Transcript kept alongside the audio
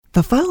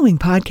The following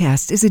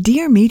podcast is a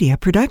Dear Media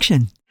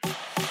production.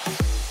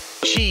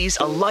 She's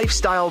a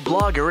lifestyle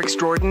blogger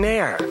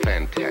extraordinaire.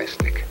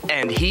 Fantastic.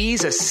 And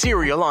he's a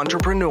serial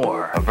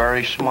entrepreneur. A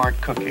very smart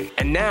cookie.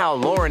 And now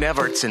Lauren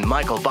Everts and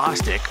Michael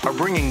Bosstick are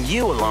bringing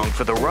you along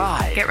for the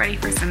ride. Get ready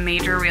for some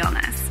major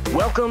realness.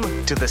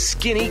 Welcome to the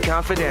Skinny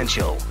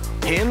Confidential.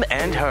 Him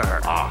and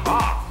her.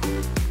 Aha!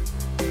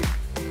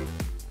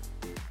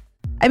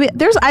 I mean,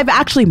 I've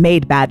actually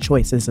made bad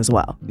choices as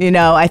well. You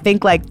know, I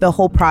think like the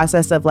whole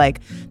process of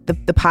like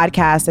the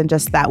podcast and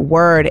just that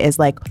word is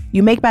like,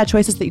 you make bad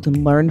choices that you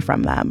can learn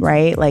from them,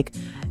 right? Like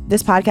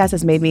this podcast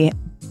has made me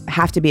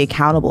have to be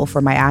accountable for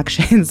my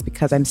actions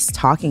because I'm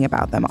talking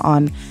about them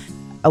on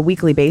a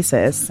weekly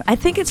basis. I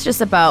think it's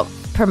just about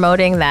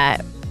promoting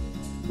that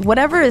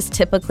whatever is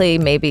typically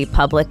maybe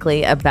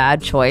publicly a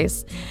bad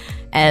choice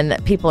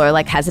and people are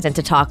like hesitant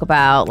to talk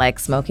about like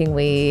smoking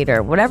weed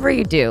or whatever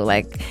you do,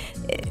 like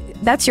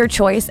that's your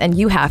choice and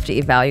you have to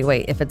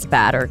evaluate if it's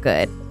bad or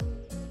good.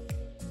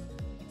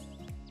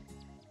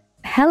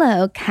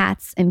 Hello,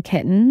 cats and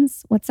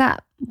kittens. What's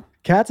up?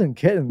 Cats and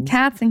kittens.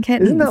 Cats and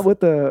kittens. Isn't that what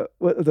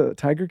the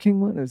Tiger King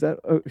one? Is that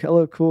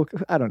hello cool?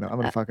 I don't know. I'm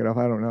gonna fuck it up.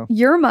 I don't know.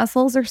 Your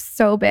muscles are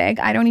so big.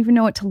 I don't even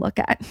know what to look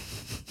at.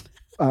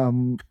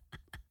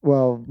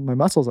 Well, my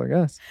muscles, I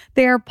guess.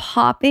 They're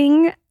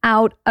popping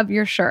out of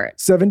your shirt.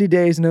 70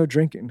 days no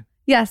drinking.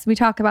 Yes, we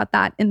talk about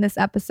that in this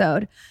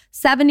episode.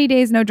 70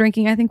 days no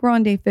drinking. I think we're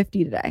on day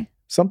 50 today.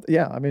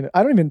 Yeah, I mean,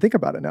 I don't even think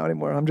about it now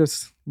anymore. I'm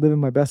just living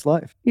my best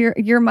life.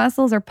 Your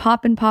muscles are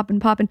popping.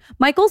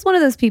 Michael's one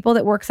of those people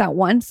that works out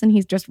once and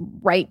he's just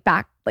right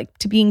back like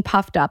to being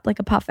puffed up like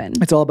a puffin.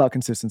 It's all about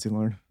consistency,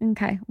 Lauren.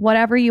 Okay,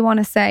 whatever you want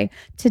to say.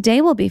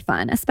 Today will be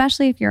fun,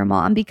 especially if you're a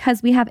mom,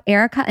 because we have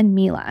Erica and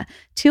Mila,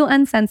 two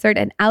uncensored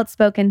and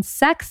outspoken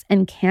sex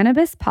and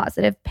cannabis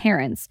positive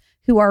parents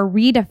who are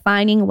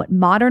redefining what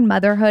modern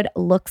motherhood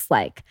looks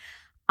like.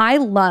 I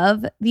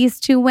love these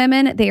two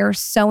women. They are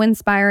so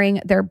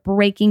inspiring. They're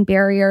breaking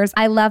barriers.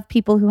 I love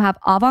people who have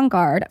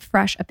avant-garde,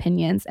 fresh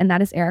opinions, and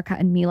that is Erica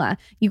and Mila.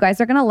 You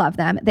guys are going to love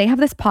them. They have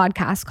this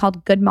podcast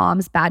called Good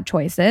Moms, Bad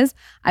Choices.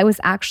 I was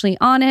actually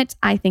on it.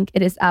 I think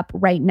it is up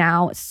right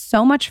now.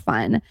 So much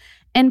fun.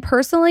 And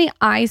personally,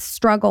 I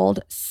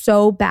struggled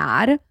so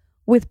bad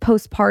with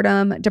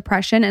postpartum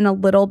depression and a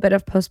little bit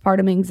of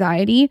postpartum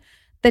anxiety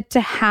that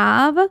to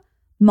have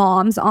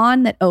moms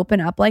on that open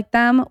up like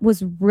them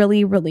was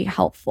really, really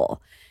helpful.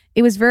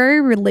 It was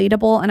very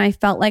relatable and I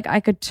felt like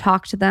I could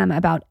talk to them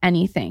about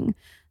anything.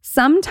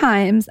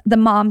 Sometimes the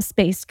mom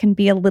space can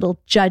be a little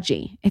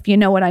judgy, if you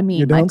know what I mean.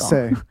 You don't Michael.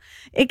 say.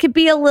 It could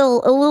be a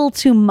little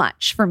too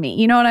much for me.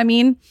 You know what I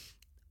mean?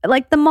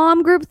 Like the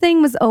mom group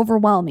thing was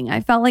overwhelming.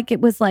 I felt like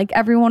it was like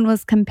everyone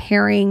was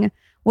comparing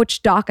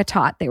which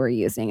DockATot they were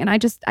using. And I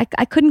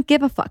couldn't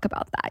give a fuck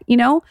about that, you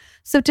know?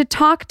 So to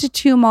talk to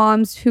two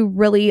moms who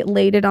really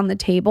laid it on the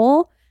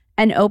table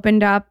and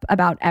opened up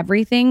about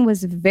everything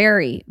was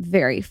very,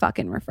 very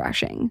fucking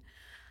refreshing.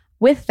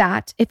 With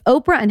that, if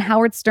Oprah and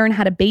Howard Stern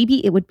had a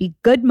baby, it would be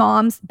Good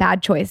Moms,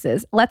 Bad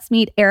Choices. Let's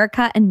meet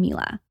Erica and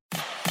Mila.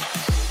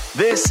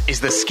 This is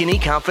the Skinny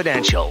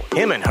Confidential.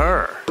 Him and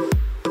her.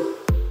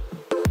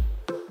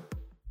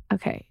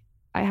 Okay,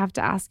 I have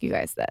to ask you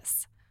guys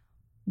this.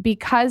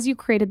 Because you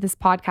created this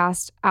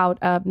podcast out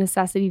of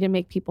necessity to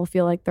make people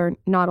feel like they're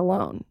not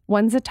alone,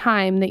 when's a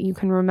time that you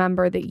can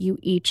remember that you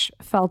each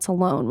felt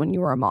alone when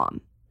you were a mom?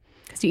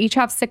 Because you each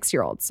have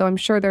 6-year-olds, so I'm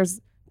sure there's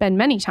been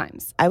many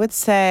times. I would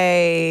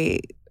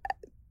say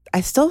I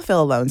still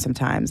feel alone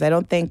sometimes. I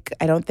don't think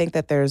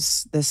that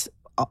there's this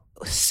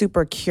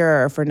super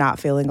cure for not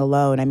feeling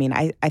alone. I mean,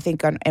 I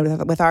think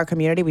with our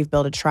community, we've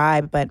built a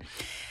tribe, but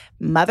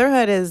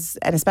motherhood is,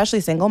 and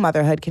especially single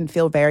motherhood, can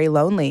feel very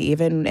lonely,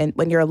 even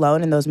when you're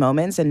alone in those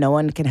moments and no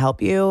one can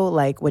help you.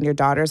 Like when your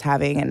daughter's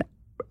having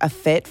a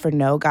fit for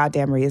no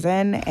goddamn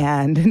reason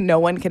and no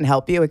one can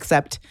help you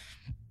except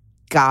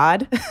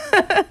God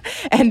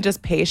and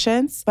just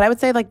patience. But I would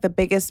say like the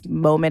biggest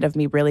moment of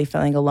me really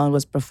feeling alone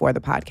was before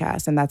the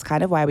podcast. And that's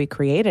kind of why we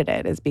created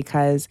it, is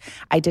because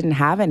I didn't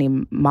have any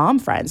mom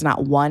friends,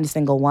 not one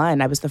single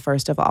one. I was the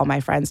first of all my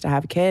friends to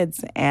have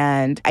kids.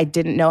 And I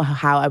didn't know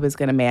how I was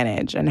going to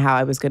manage and how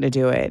I was going to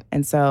do it.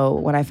 And so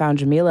when I found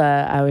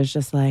Jamila, I was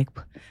just like,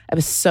 I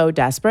was so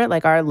desperate.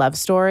 Like our love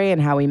story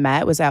and how we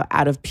met was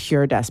out of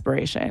pure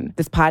desperation.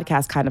 This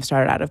podcast kind of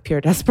started out of pure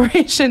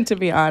desperation, to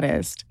be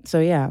honest. So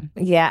yeah.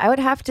 Yeah, I would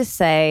have to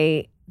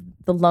say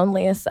the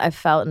loneliest I've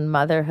felt in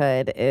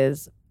motherhood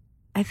is,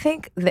 I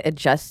think, the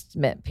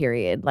adjustment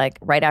period. Like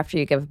right after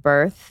you give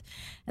birth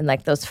and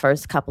like those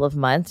first couple of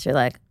months, you're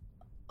like,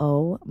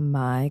 oh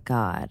my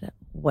God,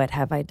 what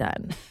have I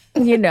done?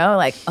 You know,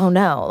 like, oh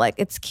no, like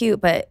it's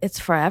cute, but it's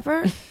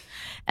forever.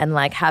 And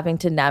like having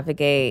to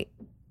navigate,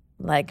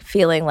 like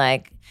feeling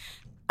like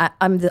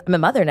I'm a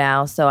mother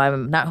now, so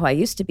I'm not who I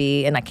used to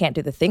be, and I can't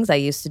do the things I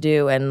used to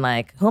do, and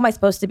like, who am I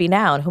supposed to be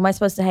now, and who am I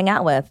supposed to hang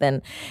out with,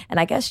 and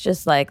I guess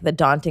just like the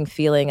daunting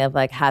feeling of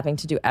like having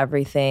to do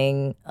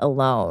everything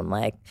alone.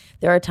 Like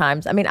there are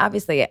times, I mean,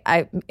 obviously,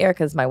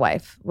 Erica's my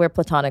wife. We're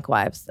platonic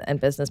wives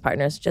and business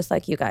partners, just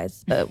like you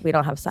guys, but we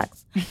don't have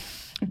sex.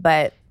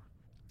 But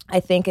I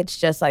think it's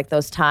just like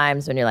those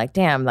times when you're like,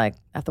 damn, like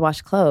I have to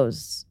wash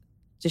clothes.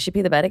 Does she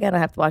pee the bed again? I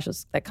have to wash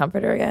that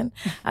comforter again.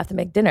 I have to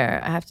make dinner.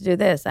 I have to do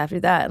this. I have to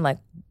do that. And like,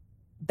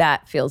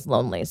 that feels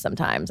lonely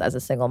sometimes as a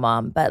single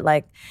mom. But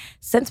like,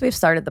 since we've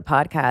started the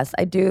podcast,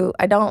 I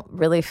don't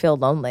really feel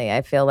lonely.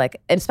 I feel like,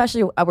 and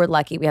especially we're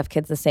lucky, we have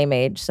kids the same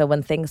age. So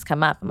when things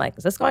come up, I'm like,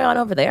 is this going on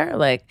over there?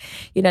 Like,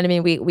 you know what I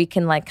mean? We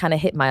can like kind of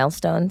hit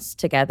milestones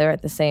together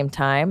at the same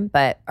time.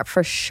 But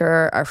for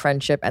sure, our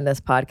friendship and this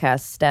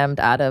podcast stemmed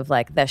out of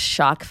like the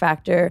shock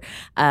factor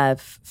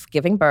of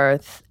giving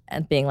birth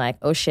and being like,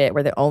 oh shit,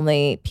 we're the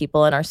only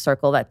people in our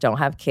circle that don't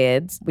have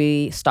kids.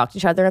 We stalked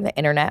each other on the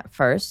internet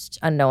first,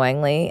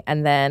 unknowingly.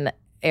 And then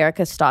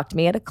Erica stalked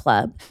me at a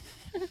club,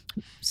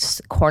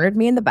 cornered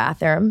me in the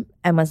bathroom,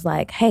 and was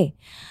like, hey,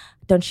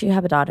 don't you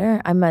have a daughter?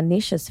 I'm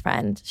Nisha's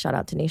friend. Shout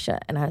out to Nisha.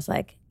 And I was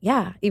like,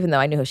 yeah, even though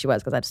I knew who she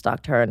was because I'd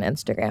stalked her on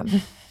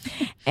Instagram.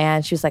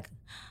 And she was like,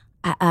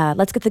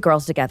 let's get the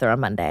girls together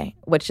on Monday,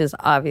 which is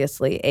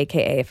obviously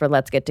AKA for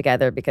let's get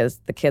together because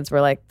the kids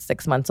were like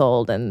 6 months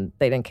old and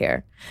they didn't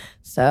care.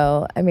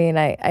 So, I mean,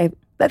 I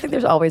think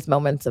there's always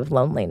moments of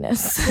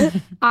loneliness.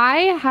 I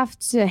have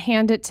to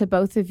hand it to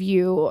both of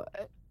you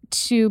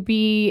to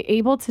be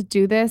able to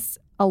do this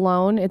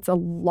alone. It's a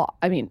lot.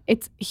 I mean,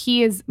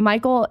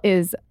 Michael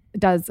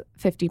does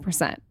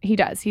 50%. He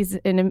does. He's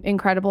an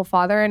incredible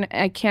father, and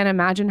I can't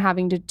imagine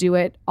having to do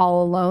it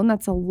all alone.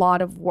 That's a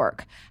lot of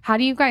work. How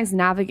do you guys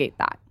navigate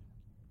that?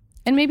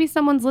 And maybe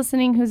someone's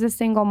listening who's a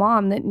single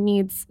mom that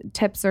needs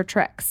tips or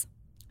tricks.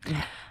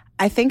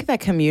 I think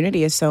that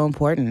community is so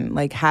important.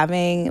 Like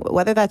having,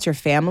 whether that's your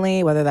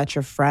family, whether that's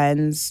your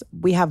friends,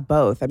 we have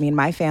both. I mean,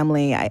 my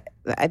family,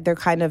 they're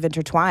kind of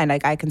intertwined.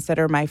 Like I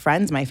consider my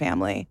friends my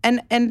family.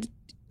 And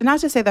not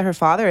to say that her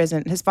father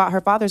isn't, her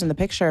father's in the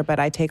picture,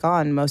 but I take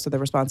on most of the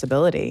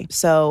responsibility.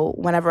 So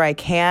whenever I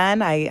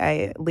can,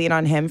 I lean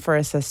on him for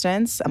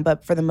assistance.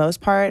 But for the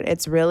most part,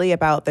 it's really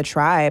about the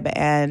tribe.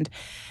 And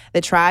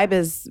the tribe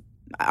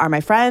are my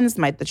friends.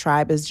 The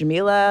tribe is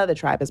Jamila. The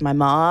tribe is my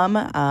mom,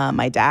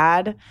 my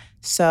dad.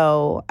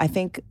 So I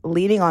think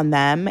leaning on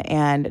them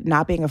and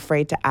not being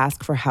afraid to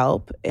ask for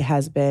help, it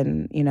has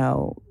been,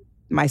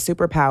 my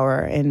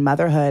superpower in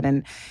motherhood.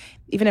 And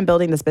even in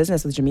building this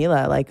business with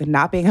Jamila, like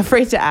not being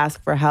afraid to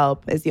ask for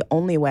help is the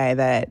only way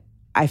that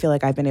I feel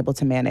like I've been able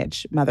to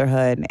manage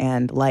motherhood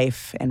and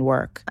life and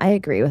work. I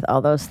agree with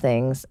all those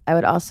things. I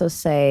would also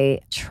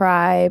say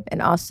tribe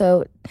and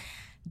also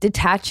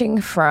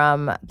detaching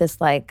from this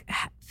like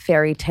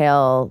fairy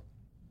tale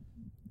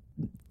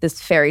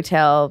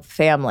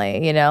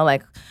family,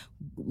 like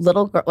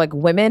like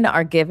women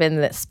are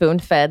given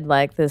spoon-fed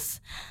like this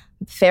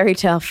fairy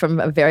tale from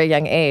a very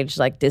young age,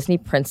 like Disney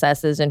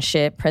princesses and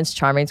shit. Prince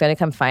Charming's going to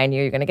come find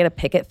you. You're going to get a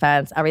picket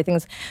fence.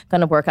 Everything's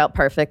going to work out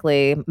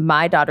perfectly.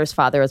 My daughter's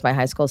father was my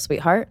high school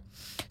sweetheart.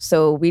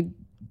 So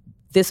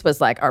this was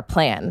like our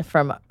plan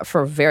for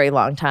a very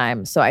long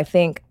time. So I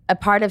think a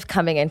part of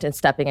coming into and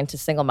stepping into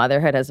single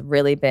motherhood has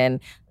really been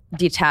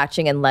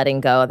detaching and letting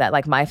go that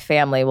like my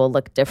family will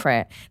look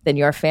different than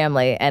your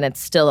family and it's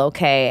still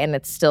okay and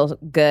it's still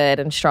good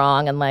and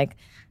strong. And like,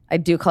 I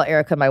do call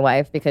Erica my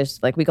wife because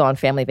like we go on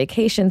family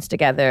vacations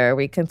together.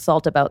 We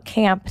consult about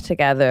camp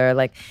together.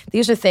 Like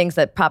these are things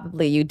that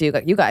probably you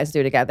guys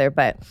do together.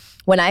 But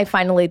when I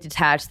finally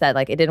detached that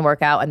like it didn't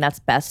work out and that's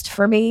best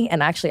for me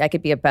and actually I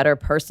could be a better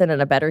person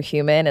and a better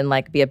human and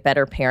like be a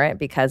better parent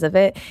because of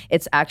it,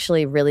 it's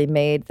actually really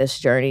made this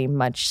journey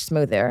much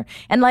smoother.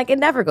 And like it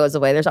never goes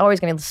away. There's always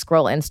going to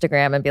scroll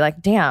Instagram and be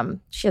like,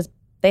 damn,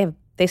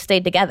 they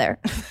stayed together.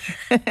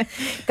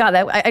 God,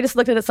 I just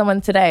looked at someone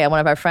today, one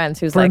of our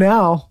friends who's For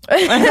now.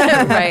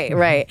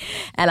 right.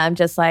 And I'm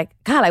just like,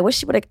 God, I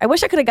wish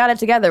I could have got it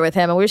together with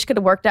him. I wish it could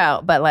have worked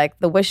out. But like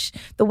the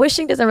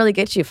wishing doesn't really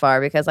get you far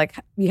because like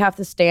you have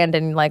to stand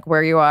in like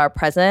where you are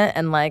present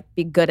and like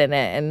be good in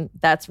it. And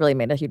that's really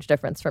made a huge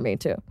difference for me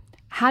too.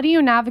 How do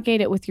you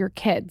navigate it with your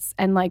kids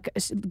and like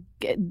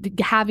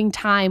having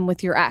time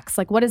with your ex?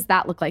 Like, what does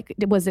that look like?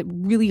 Was it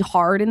really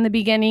hard in the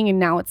beginning and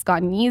now it's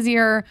gotten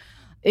easier?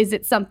 Is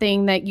it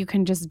something that you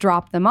can just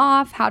drop them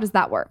off? How does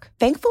that work?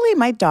 Thankfully,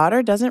 my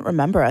daughter doesn't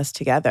remember us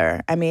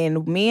together. I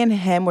mean, me and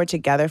him were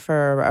together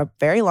for a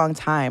very long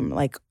time,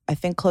 like I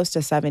think close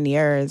to 7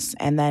 years.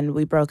 And then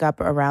we broke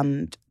up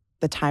around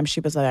the time she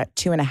was like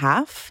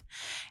 2.5.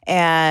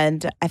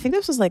 And I think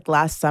this was like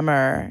last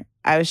summer.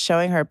 I was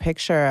showing her a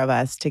picture of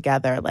us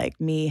together,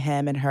 like me,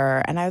 him, and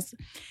her. And I was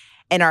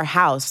in our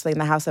house, like in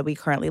the house that we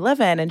currently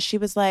live in. And she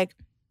was like,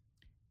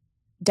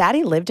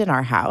 Daddy lived in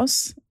our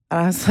house. And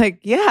I was like,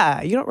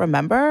 yeah, you don't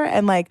remember?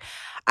 And like,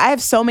 I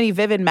have so many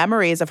vivid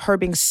memories of her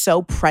being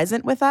so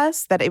present with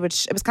us that it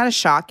was kind of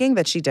shocking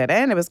that she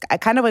didn't. I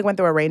kind of like went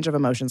through a range of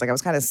emotions. Like I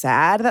was kind of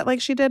sad that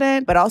like she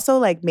didn't, but also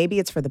like maybe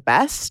it's for the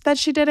best that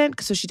she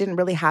didn't, so she didn't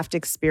really have to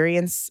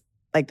experience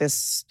like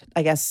this,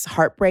 I guess,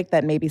 heartbreak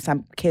that maybe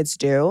some kids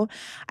do.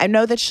 I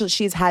know that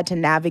she's had to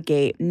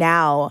navigate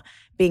now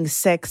being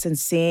 6 and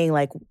seeing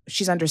like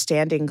she's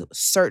understanding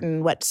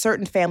what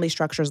certain family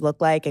structures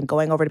look like and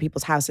going over to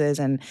people's houses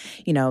and,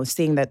 you know,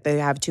 seeing that they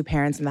have 2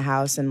 parents in the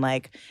house and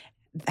like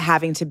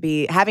having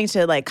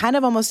to like kind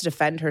of almost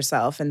defend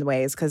herself in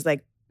ways because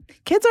like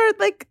kids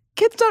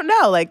don't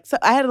know. Like, so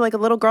I had like a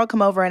little girl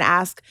come over and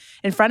ask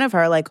in front of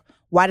her, like,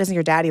 why doesn't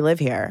your daddy live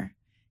here?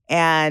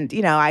 And,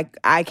 you know,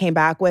 I came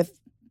back with,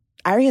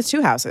 I already has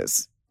 2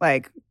 houses.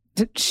 Like,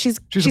 she's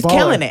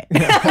killing it.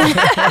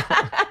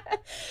 Yeah.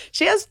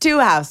 She has 2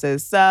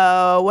 houses.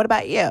 So what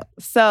about you?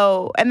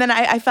 So, and then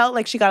I felt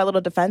like she got a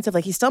little defensive.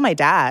 Like, he's still my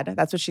dad.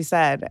 That's what she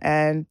said.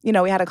 And, you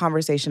know, we had a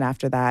conversation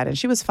after that and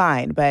she was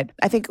fine. But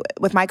I think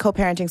with my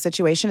co-parenting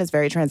situation, it's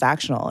very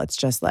transactional. It's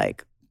just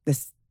like,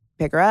 this,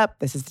 pick her up.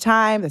 This is the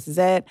time. This is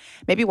it.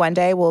 Maybe one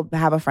day we'll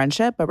have a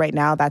friendship. But right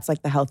now, that's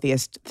like the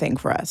healthiest thing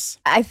for us.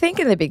 I think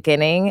in the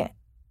beginning,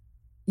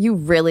 you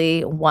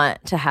really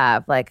want to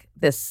have like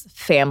this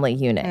family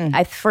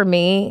unit. For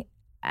me,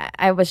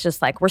 I was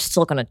just like, we're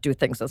still going to do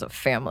things as a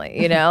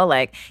family, you know?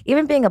 Like,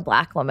 even being a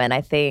Black woman,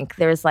 I think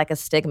there's like a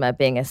stigma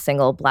being a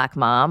single Black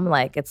mom.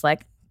 Like, it's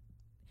like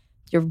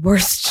your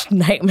worst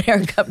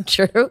nightmare come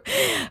true.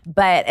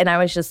 And I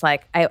was just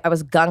like, I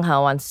was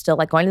gung-ho on still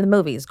like going to the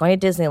movies, going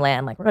to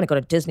Disneyland, like we're going to go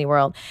to Disney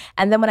World.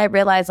 And then when I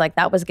realized like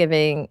that was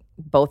giving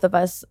both of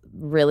us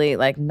really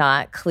like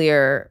not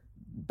clear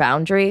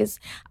boundaries,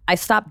 I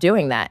stopped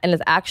doing that. And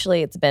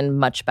it's been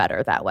much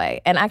better that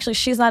way. And actually,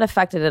 she's not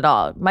affected at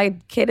all. My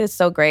kid is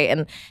so great.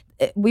 And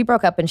we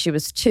broke up when she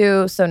was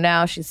 2. So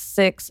now she's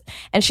 6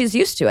 and she's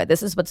used to it.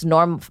 This is what's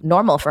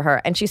normal for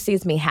her. And she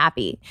sees me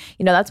happy.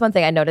 You know, that's one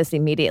thing I noticed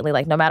immediately.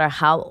 Like, no matter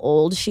how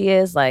old she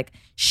is, like,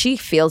 she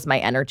feels my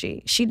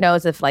energy. She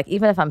knows if like,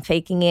 even if I'm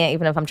faking it,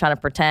 even if I'm trying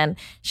to pretend,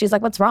 she's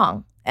like, what's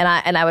wrong? And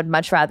I would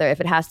much rather, if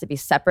it has to be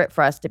separate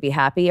for us to be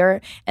happier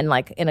and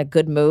like in a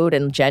good mood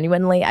and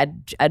genuinely,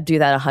 I'd do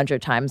that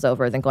 100 times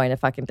over than going to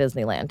fucking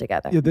Disneyland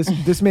together. Yeah,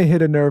 this may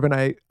hit a nerve, and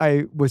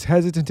I was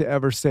hesitant to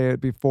ever say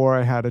it before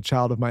I had a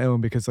child of my own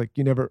because like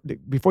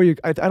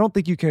I don't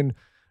think you can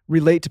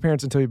relate to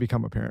parents until you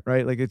become a parent,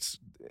 right? Like it's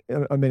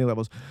on many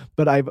levels.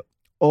 But I've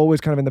always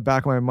kind of in the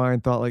back of my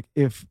mind thought like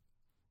if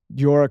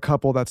you're a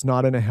couple that's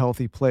not in a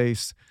healthy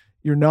place,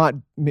 you're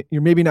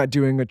maybe not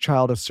doing a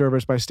child a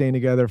service by staying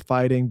together,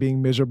 fighting,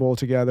 being miserable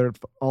together,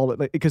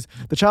 because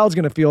the child's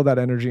going to feel that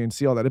energy and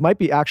see all that. It might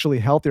be actually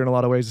healthier in a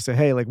lot of ways to say,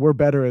 hey, like we're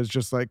better as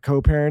just like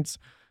co-parents,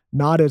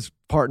 not as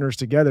partners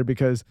together,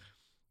 because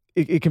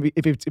it can be,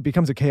 if it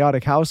becomes a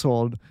chaotic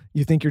household,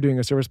 you think you're doing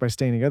a service by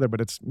staying together, but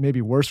it's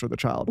maybe worse for the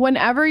child.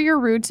 Whenever you're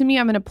rude to me,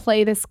 I'm going to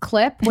play this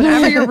clip.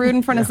 Whenever you're rude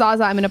in front of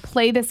Zaza, I'm going to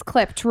play this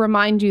clip to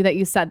remind you that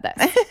you said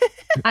this.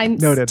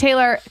 Noted.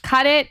 Taylor,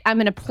 cut it. I'm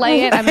going to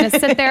play it. I'm going to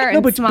sit there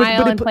and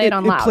smile and play it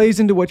on loud. It plays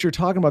into what you're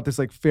talking about, this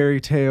like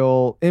fairy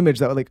tale image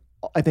that like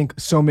I think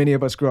so many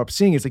of us grew up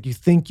seeing. It's like you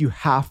think you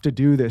have to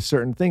do this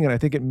certain thing. And I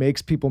think it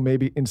makes people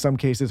maybe in some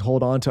cases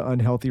hold on to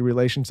unhealthy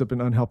relationships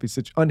and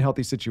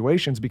unhealthy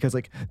situations because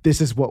like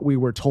this is what we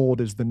were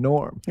told is the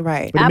norm.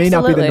 Right. But it may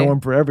not be the norm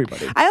for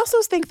everybody. I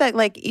also think that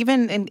like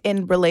even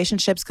in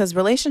relationships, because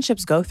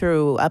relationships go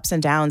through ups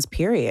and downs,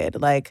 period.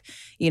 Like,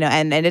 you know,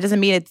 and it doesn't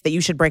mean that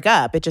you should break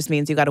up. It just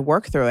means you got to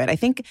work through it. I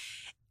think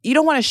you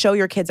don't want to show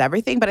your kids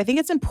everything, but I think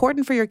it's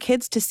important for your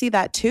kids to see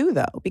that too,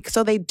 though, because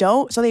so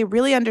they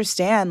really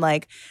understand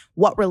like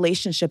what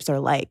relationships are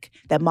like,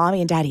 that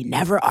mommy and daddy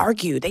never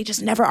argued. They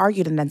just never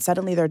argued. And then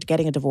suddenly they're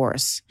getting a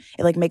divorce.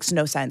 It like makes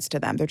no sense to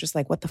them. They're just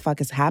like, what the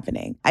fuck is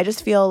happening? I do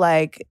feel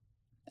like,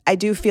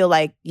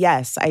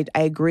 yes, I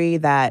agree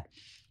that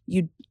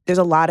there's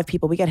a lot of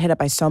people, we get hit up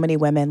by so many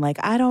women like,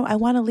 I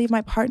want to leave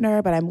my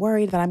partner, but I'm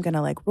worried that I'm going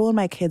to like ruin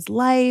my kid's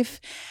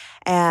life.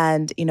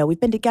 And, you know, we've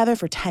been together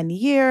for 10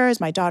 years.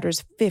 My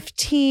daughter's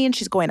 15.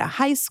 She's going to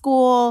high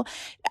school.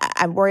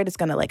 I'm worried it's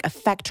going to like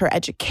affect her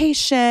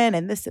education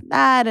and this and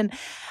that. And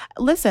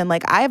listen,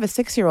 like I have a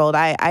 6-year-old.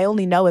 I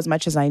only know as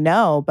much as I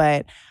know,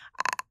 but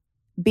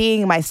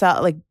being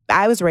myself, like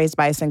I was raised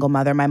by a single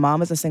mother. My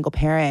mom was a single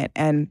parent.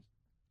 And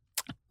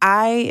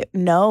I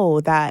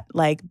know that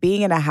like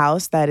being in a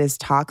house that is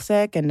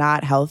toxic and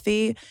not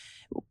healthy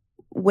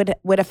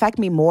would affect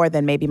me more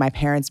than maybe my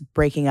parents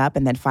breaking up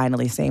and then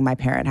finally seeing my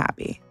parent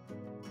happy.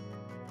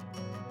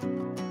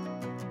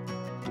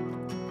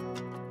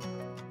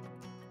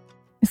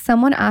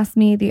 Someone asked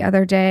me the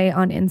other day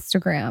on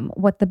Instagram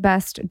what the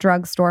best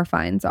drugstore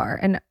finds are.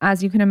 And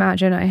as you can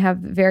imagine, I have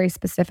very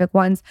specific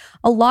ones.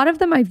 A lot of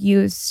them I've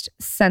used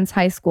since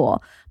high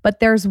school,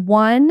 but there's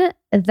one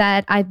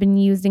that I've been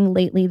using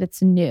lately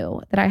that's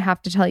new that I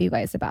have to tell you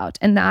guys about,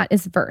 and that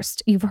is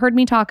Versed. You've heard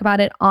me talk about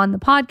it on the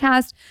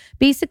podcast.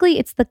 Basically,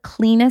 it's the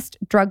cleanest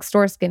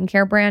drugstore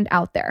skincare brand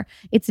out there.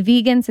 It's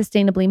vegan,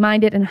 sustainably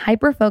minded, and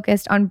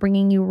hyper-focused on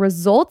bringing you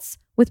results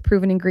with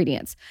proven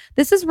ingredients.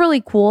 This is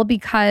really cool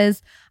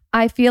because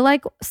I feel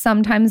like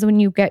sometimes when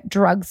you get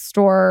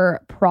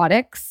drugstore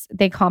products,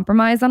 they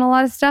compromise on a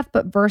lot of stuff,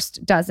 but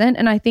Versed doesn't.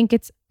 And I think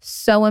it's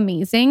so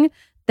amazing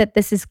that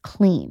this is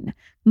clean.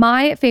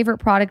 My favorite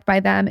product by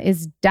them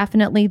is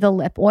definitely the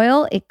lip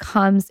oil. It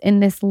comes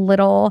in this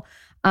little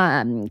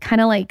kind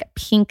of like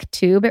pink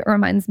tube. It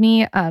reminds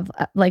me of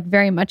like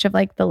very much of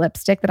like the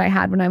lipstick that I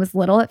had when I was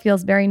little. It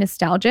feels very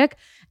nostalgic.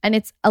 And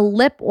it's a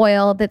lip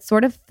oil that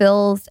sort of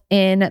fills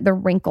in the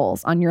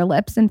wrinkles on your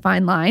lips and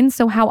fine lines.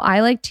 So how I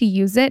like to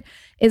use it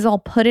is I'll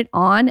put it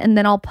on and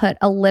then I'll put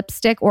a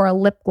lipstick or a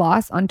lip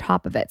gloss on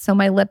top of it. So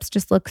my lips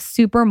just look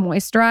super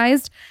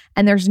moisturized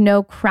and there's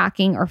no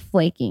cracking or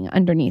flaking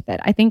underneath it.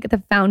 I think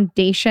the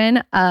foundation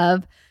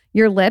of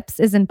your lips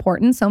is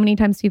important. So many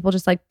times people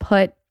just like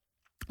put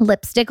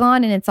lipstick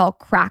on and it's all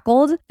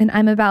crackled. And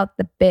I'm about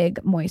the big,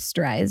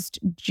 moisturized,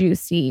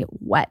 juicy,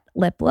 wet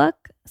lip look.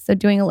 So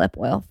doing a lip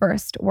oil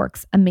first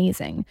works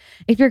amazing.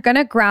 If you're going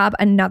to grab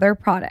another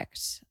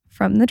product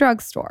from the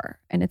drugstore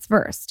and it's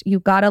Versed, you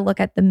got to look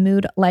at the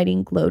Mood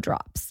Lighting Glow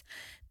Drops.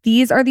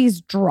 These are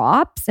these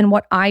drops, and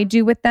what I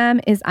do with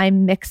them is I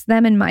mix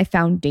them in my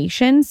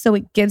foundation. So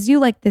it gives you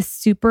like this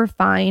super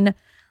fine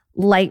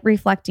light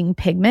reflecting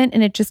pigment,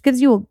 and it just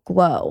gives you a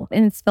glow.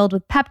 And it's filled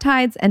with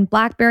peptides and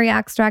blackberry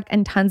extract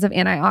and tons of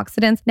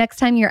antioxidants. Next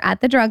time you're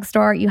at the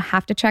drugstore, you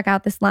have to check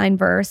out this line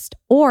Versed,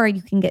 or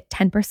you can get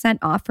 10%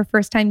 off for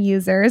first-time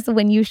users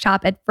when you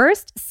shop at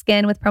Versed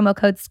Skin with promo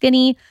code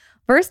SKINNY.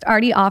 Versed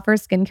already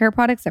offers skincare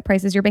products at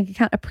prices your bank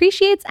account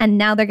appreciates, and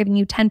now they're giving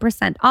you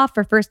 10% off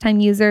for first-time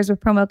users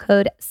with promo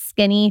code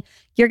SKINNY.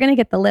 You're going to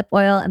get the lip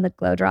oil and the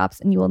glow drops,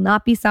 and you will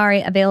not be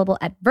sorry. Available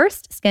at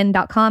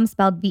verstskin.com,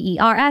 spelled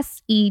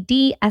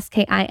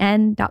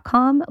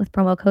VERSEDSKIN.com with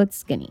promo code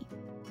SKINNY.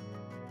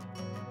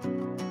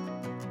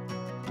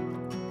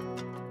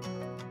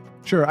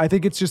 Sure. I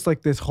think it's just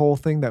like this whole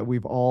thing that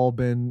we've all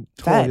been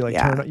told.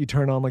 You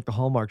turn on like the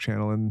Hallmark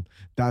Channel and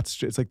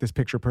it's like this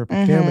picture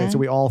perfect family. And so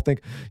we all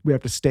think we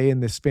have to stay in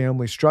this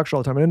family structure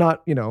all the time. And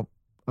not,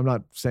 I'm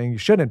not saying you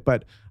shouldn't,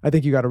 but I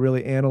think you got to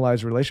really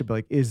analyze a relationship.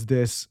 Like, is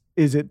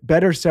it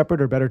better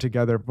separate or better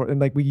together? And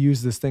like we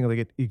use this thing,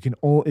 like you can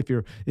only,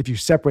 if you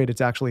separate,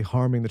 it's actually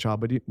harming the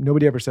child. But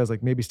nobody ever says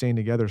like maybe staying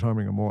together is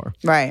harming them more.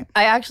 Right.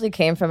 I actually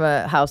came from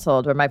a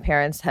household where my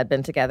parents had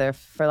been together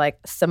for like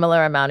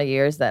similar amount of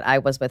years that I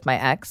was with my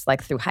ex,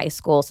 like through high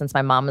school since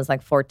my mom was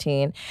like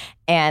 14.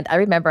 And I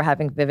remember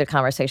having vivid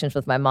conversations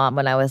with my mom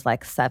when I was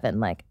like 7,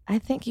 like, I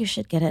think you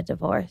should get a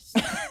divorce.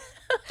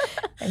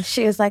 And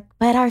she was like,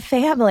 but our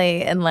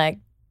family. And like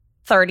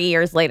 30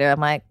 years later, I'm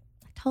like,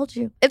 told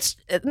you. It's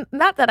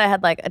not that I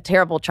had like a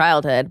terrible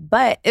childhood,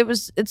 but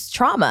it's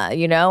trauma,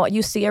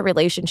 You see a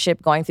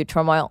relationship going through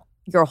turmoil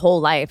your whole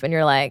life and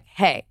you're like,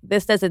 hey,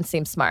 this doesn't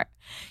seem smart.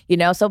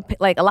 So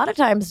like a lot of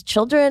times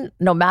children,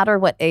 no matter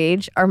what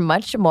age, are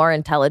much more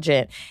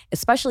intelligent,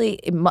 especially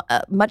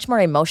much more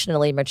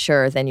emotionally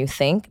mature than you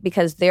think,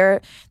 because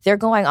they're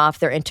going off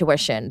their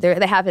intuition.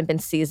 They haven't been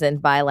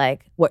seasoned by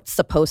like what's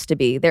supposed to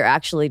be. They're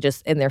actually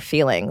just in their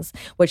feelings,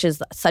 which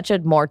is such a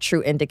more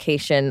true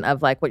indication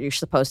of like what you're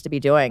supposed to be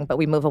doing. But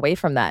we move away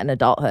from that in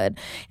adulthood.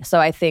 So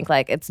I think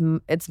like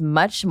it's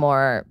much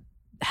more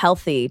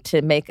healthy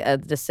to make a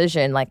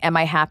decision like, am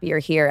I happier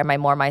here? Am I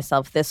more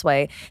myself this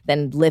way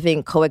than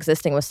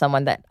coexisting with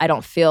someone that I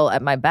don't feel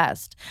at my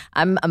best?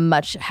 I'm a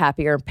much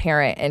happier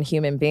parent and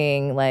human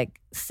being, like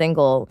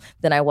single,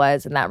 than I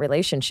was in that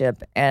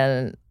relationship.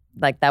 And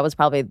like that was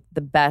probably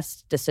the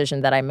best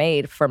decision that I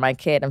made for my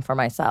kid and for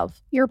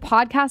myself. Your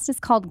podcast is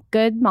called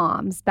Good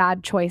Moms,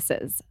 Bad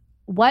Choices.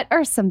 What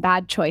are some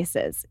bad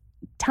choices?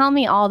 Tell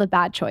me all the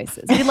bad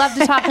choices. We love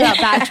to talk about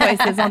bad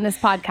choices on this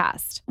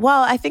podcast.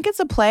 Well, I think it's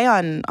a play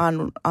on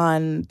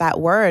that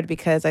word,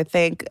 because I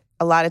think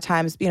a lot of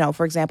times,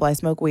 for example, I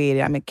smoke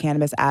weed. I'm a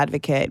cannabis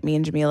advocate. Me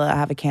and Jamila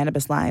have a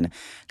cannabis line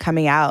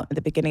coming out at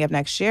the beginning of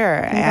next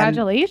year.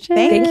 Congratulations.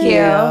 Thank you.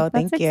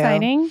 That's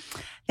exciting.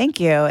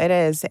 Thank you. It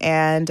is.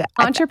 And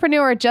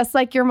entrepreneur, just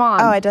like your mom.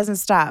 Oh, it doesn't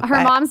stop.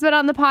 Her mom's been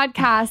on the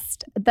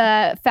podcast,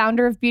 the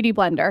founder of Beauty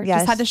Blender.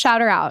 Yes. Just had to shout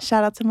her out.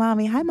 Shout out to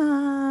mommy. Hi,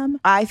 mom.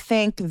 I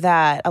think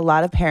that a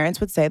lot of parents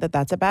would say that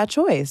that's a bad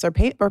choice, or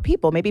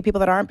people, maybe people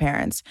that aren't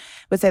parents,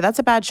 would say that's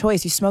a bad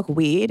choice. You smoke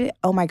weed.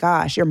 Oh my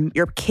gosh,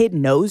 your kid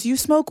knows you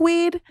smoke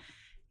weed.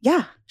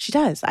 Yeah, she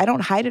does. I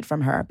don't hide it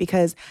from her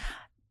because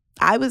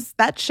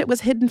that shit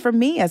was hidden from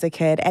me as a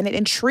kid, and it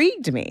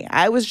intrigued me.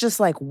 I was just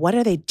like, what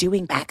are they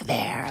doing back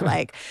there?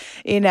 Like,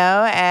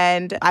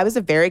 and I was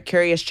a very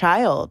curious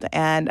child.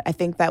 And I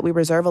think that we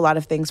reserve a lot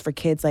of things for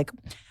kids. Like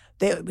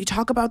we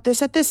talk about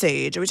this at this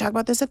age, or we talk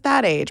about this at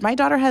that age. My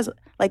daughter has,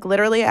 like,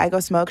 literally, I go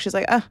smoke. She's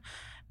like,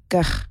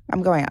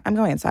 I'm going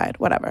inside,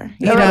 whatever.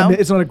 You know?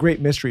 It's not a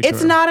great mystery to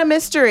It's her. not a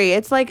mystery.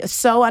 It's like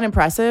so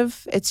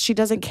unimpressive. She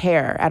doesn't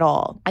care at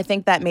all. I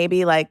think that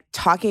maybe like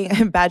talking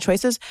about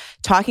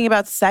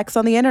sex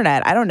on the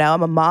internet. I don't know.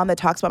 I'm a mom that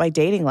talks about my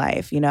dating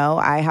life. You know,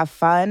 I have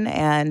fun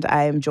and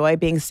I enjoy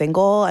being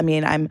single. I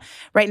mean,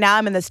 right now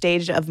I'm in the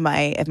stage of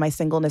my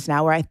singleness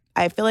now where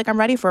I feel like I'm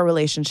ready for a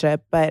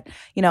relationship. But,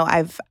 you know,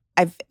 I've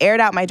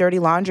aired out my dirty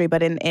laundry,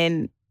 but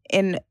in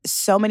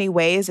so many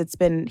ways, it's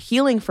been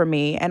healing for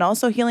me and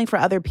also healing for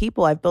other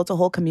people. I've built a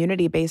whole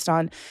community based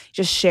on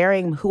just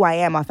sharing who I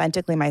am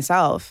authentically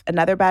myself.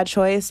 Another bad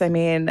choice, I've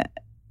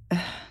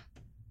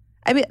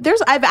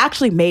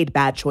actually made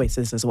bad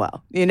choices as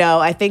well. You know,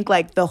 I think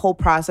like the whole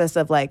process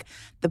of like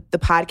the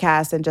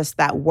podcast and just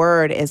that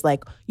word is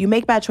like, you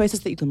make bad choices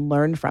that you can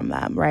learn from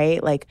them,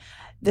 right? Like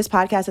this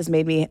podcast has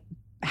made me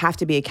have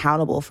to be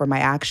accountable for my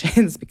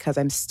actions because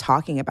I'm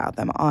talking about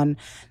them on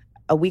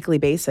a weekly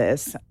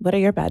basis. What are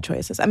your bad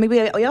choices? I mean,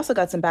 we also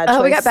got some bad choices.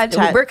 Oh, we got bad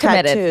choices. We're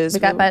committed. Tattoos. We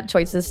got bad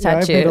choices,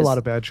 tattoos. I've made a lot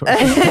of bad choices.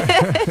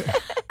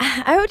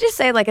 I would just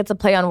say like it's a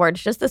play on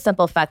words, just the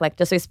simple fact, like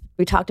just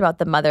we talked about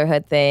the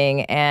motherhood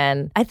thing.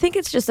 And I think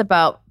it's just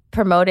about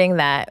promoting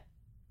that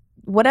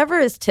whatever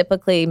is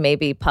typically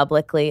maybe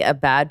publicly a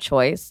bad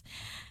choice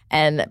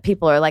and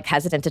people are like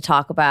hesitant to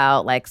talk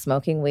about like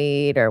smoking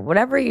weed or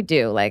whatever you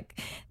do, like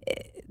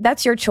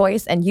that's your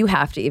choice and you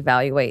have to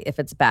evaluate if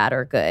it's bad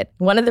or good.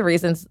 One of the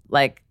reasons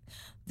like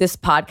this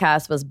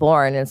podcast was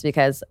born is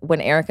because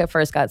when Erica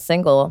first got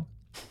single,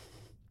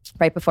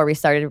 right before we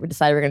decided we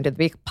were going to do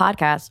the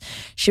podcast,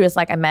 she was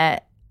like,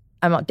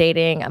 I'm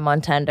dating, I'm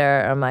on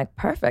Tinder. I'm like,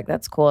 perfect,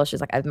 that's cool.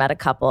 She's like, I've met a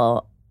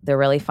couple. They're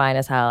really fine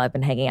as hell. I've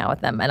been hanging out with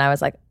them. And I was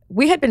like,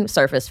 we had been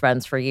surface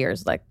friends for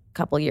years, like a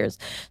couple years.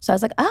 So I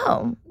was like,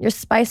 oh, you're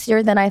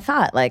spicier than I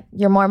thought. Like,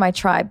 you're more my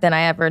tribe than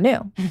I ever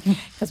knew.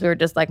 Because we were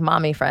just like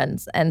mommy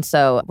friends. And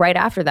so right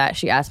after that,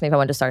 she asked me if I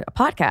wanted to start a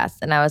podcast.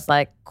 And I was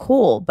like,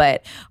 cool,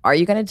 but are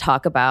you going to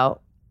talk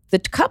about the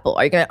couple?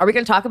 Are we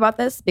going to talk about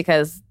this?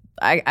 Because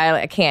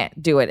I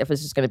can't do it if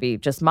it's just going to be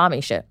just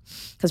mommy shit.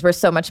 Because we're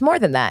so much more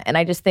than that. And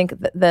I just think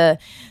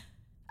that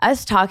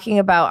us talking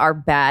about our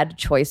bad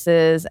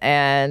choices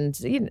and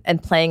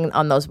playing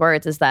on those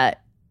words is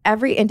that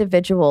every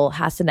individual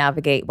has to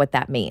navigate what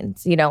that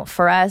means. You know,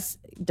 for us,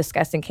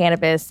 discussing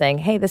cannabis, saying,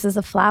 hey, this is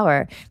a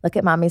flower. Look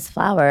at mommy's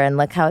flower and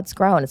look how it's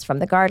grown. It's from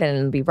the garden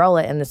and we roll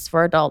it and it's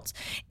for adults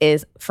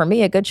is, for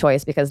me, a good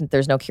choice because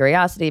there's no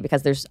curiosity,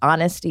 because there's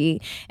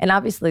honesty. And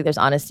obviously there's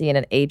honesty in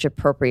an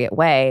age-appropriate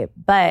way.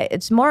 But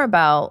it's more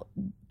about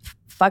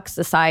fuck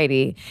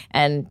society.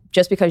 And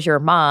just because you're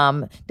a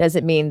mom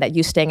doesn't mean that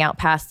you staying out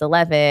past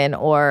 11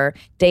 or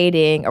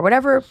dating or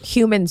whatever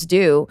humans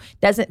do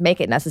doesn't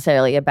make it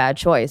necessarily a bad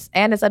choice.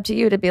 And it's up to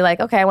you to be like,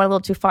 okay, I went a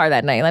little too far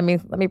that night. Let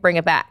me bring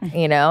it back,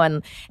 you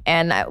know?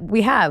 And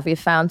we've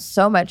found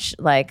so much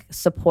like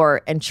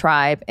support and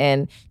tribe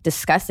in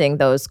discussing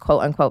those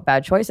quote unquote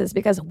bad choices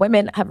because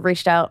women have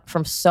reached out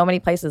from so many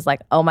places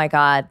like, oh my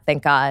God,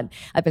 thank God.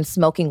 I've been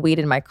smoking weed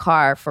in my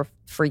car for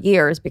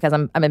years because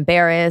I'm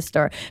embarrassed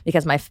or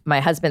because my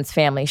husband's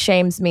family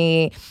shames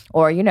me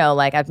or, you know,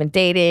 like I've been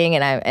dating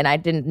and I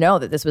didn't know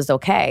that this was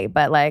okay.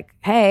 But like,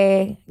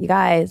 hey, you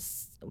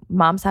guys,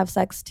 moms have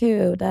sex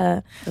too.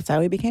 Duh. That's how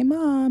we became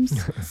moms.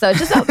 So it's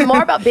just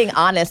more about being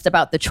honest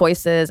about the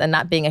choices and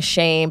not being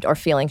ashamed or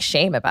feeling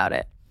shame about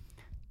it.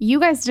 You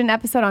guys did an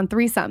episode on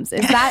threesomes.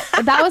 Is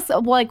that was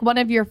like one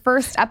of your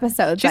first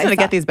episodes? She's gonna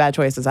get these bad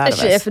choices out of us.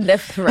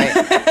 Right.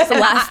 It's the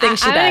last thing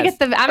she does.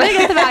 I'm gonna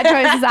get the bad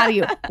choices out of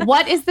you.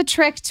 What is the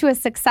trick to a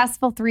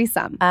successful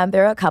threesome?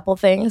 There are a couple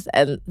things,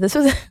 and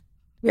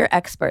we're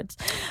experts.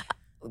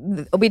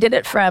 We did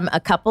it from a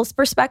couple's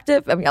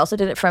perspective, and we also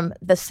did it from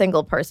the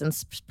single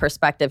person's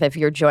perspective if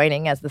you're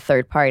joining as the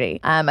third party.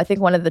 I think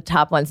one of the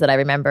top ones that I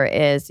remember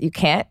is you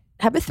can't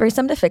have a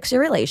threesome to fix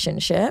your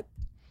relationship.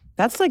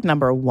 That's like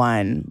number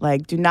one.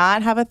 Like, do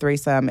not have a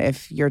threesome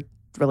if your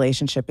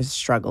relationship is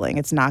struggling.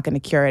 It's not going to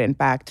cure it. In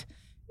fact,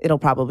 it'll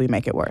probably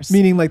make it worse.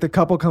 Meaning, like the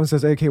couple comes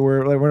and says, "Okay,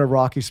 we're in a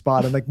rocky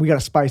spot, and like we got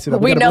to spice it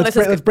up.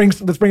 Let's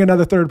bring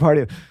another third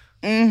party."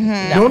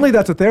 Mm-hmm. Normally,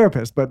 that's a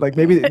therapist, but like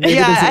maybe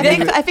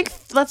I think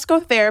let's go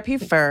therapy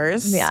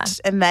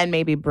first, and then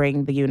maybe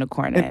bring the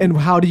unicorn in. And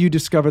how do you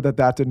discover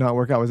that did not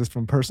work out? Was this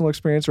from personal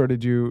experience, or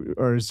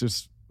is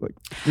just like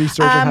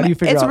research? How do you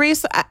figure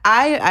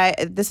out?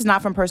 This is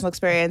not from personal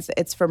experience.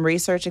 It's from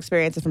research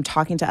experience and from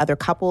talking to other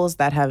couples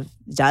that have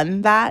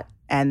done that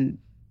and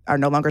are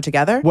no longer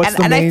together.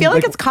 I feel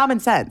like it's common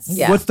sense.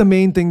 Yeah. What's the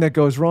main thing that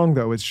goes wrong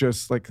though? It's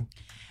just like...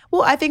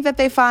 Well, I think that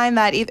they find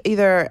that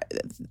either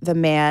the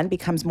man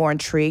becomes more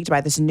intrigued by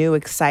this new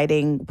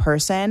exciting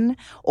person,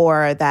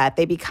 or that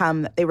they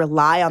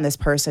rely on this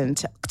person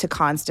to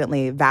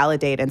constantly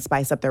validate and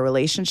spice up their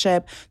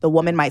relationship. The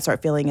woman might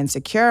start feeling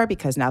insecure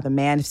because now the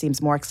man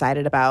seems more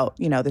excited about,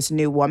 you know, this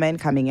new woman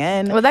coming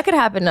in. Well, that could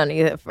happen on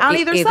either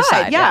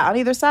side. Yeah, on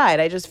either side.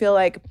 I just feel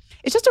like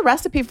it's just a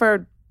recipe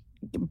for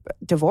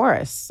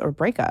divorce or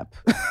breakup.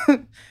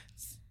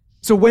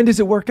 So when does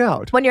it work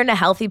out? When you're in a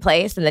healthy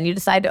place and then you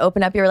decide to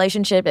open up your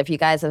relationship, if you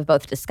guys have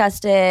both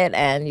discussed it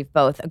and you've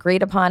both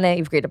agreed upon it,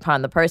 you've agreed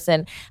upon the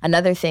person.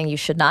 Another thing you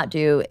should not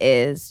do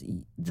is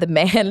the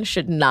man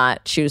should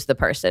not choose the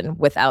person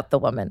without the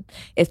woman.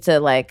 It's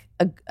a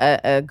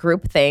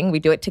group thing. We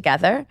do it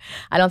together.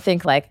 I don't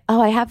think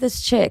I have this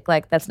chick.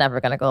 That's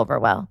never going to go over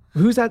well.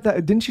 Who's that?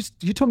 Didn't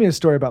you told me a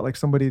story about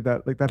somebody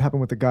that that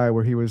happened with the guy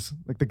where he was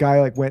the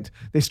guy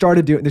they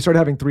started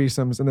having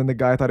threesomes, and then the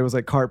guy thought it was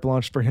carte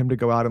blanche for him to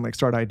go out and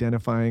start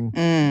identifying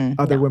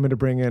other women to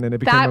bring in, and it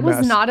became a mess. That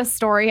was not a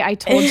story I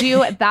told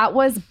you. That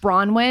was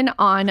Bronwyn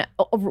on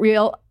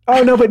Real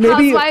Oh no, but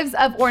maybe Housewives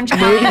of Orange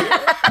County.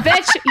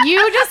 Bitch,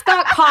 you just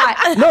got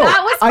caught. No,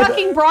 that was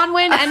fucking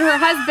Bronwyn and her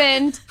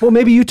husband. Well,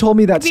 maybe you told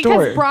me that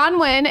story. Because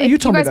Bronwyn, you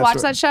guys watch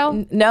that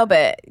show? No,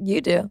 but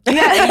you do.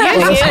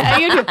 Yeah,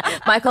 you do.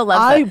 Michael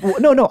loves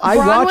it. No, I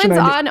watch it. Bronwyn's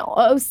on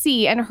OC,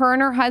 and her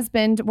and her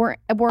husband were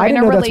in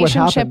a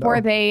relationship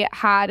where they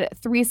had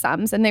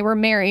threesomes, and they were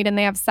married, and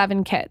they have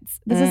 7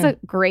 kids. This is a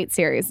great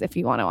series if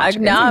you want to watch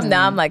it. Now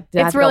I'm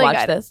it's really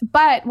good. This.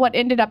 But what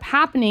ended up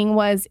happening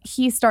was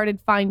he started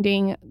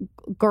finding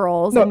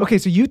girls. No, okay,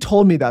 so you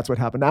told me that's what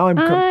happened. Now I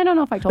don't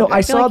know if I told you. No,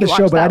 I saw the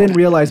show, but I didn't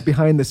realize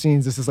behind the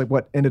scenes this is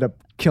what ended up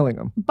killing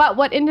him. But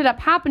what ended up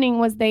happening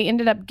was they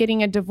ended up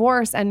getting a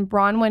divorce, and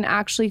Bronwyn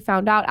actually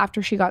found out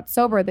after she got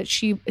sober that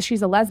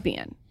she's a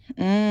lesbian.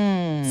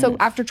 So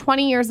after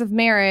 20 years of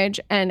marriage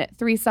and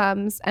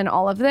threesomes and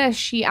all of this,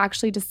 she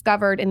actually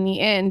discovered in the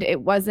end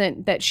it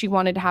wasn't that she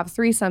wanted to have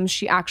threesomes.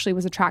 She actually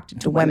was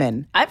attracted to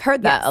women. I've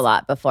heard that a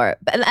lot before.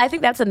 And I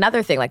think that's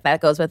another thing.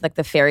 That goes with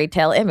the fairy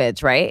tale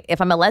image, right?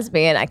 If I'm a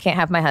lesbian, I can't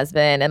have my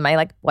husband and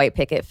my white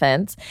picket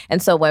fence. And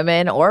so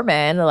women or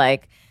men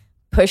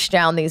push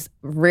down these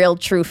real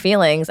true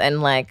feelings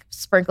and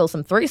sprinkle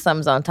some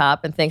threesomes on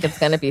top and think it's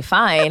going to be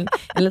fine.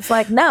 And it's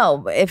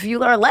no, if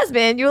you are a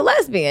lesbian, you're a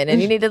lesbian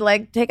and you need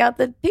to take out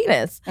the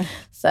penis.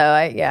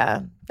 So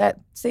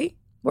see,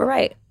 we're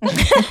right.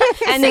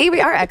 And see, we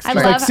are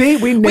experts. See,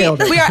 we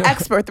nailed it. We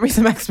are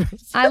threesome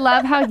experts. I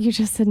love how you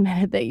just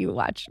admitted that you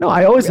watch. No,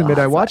 I always admit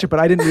I watch it, but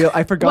I didn't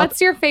I forgot.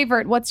 What's your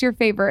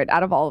favorite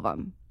out of all of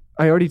them?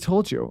 I already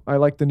told you. I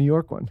like the New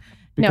York one.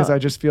 Because I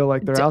just feel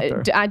like they're out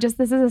there. This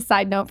is a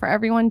side note for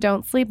everyone.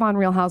 Don't sleep on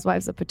Real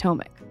Housewives of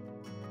Potomac.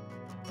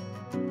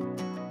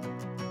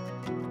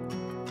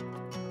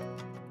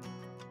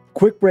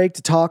 Quick break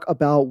to talk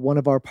about one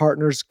of our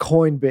partners,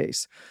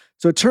 Coinbase.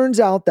 So it turns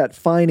out that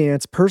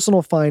finance,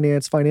 personal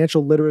finance,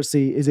 financial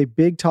literacy is a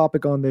big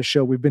topic on this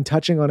show. We've been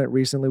touching on it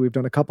recently. We've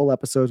done a couple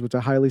episodes, which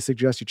I highly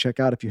suggest you check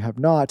out if you have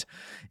not.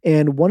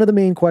 And one of the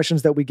main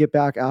questions that we get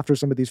back after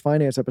some of these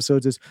finance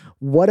episodes is,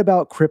 what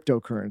about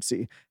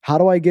cryptocurrency? How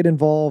do I get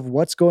involved?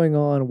 What's going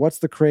on? What's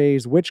the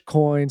craze? Which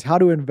coins? How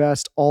to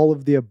invest? All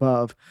of the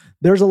above.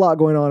 There's a lot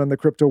going on in the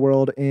crypto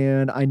world,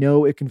 and I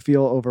know it can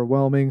feel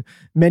overwhelming.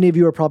 Many of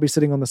you are probably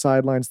sitting on the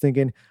sidelines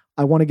thinking,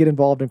 I want to get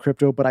involved in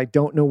crypto, but I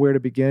don't know where to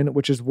begin,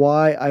 which is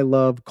why I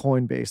love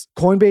Coinbase.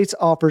 Coinbase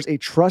offers a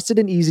trusted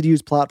and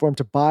easy-to-use platform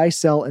to buy,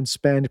 sell, and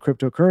spend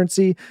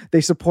cryptocurrency.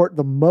 They support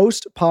the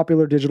most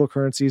popular digital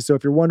currencies. So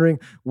if you're wondering,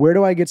 where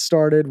do I get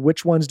started?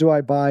 Which ones do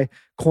I buy?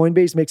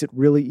 Coinbase makes it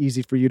really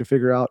easy for you to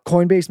figure out.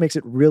 Coinbase makes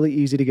it really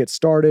easy to get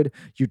started.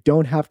 You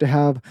don't have to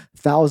have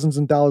thousands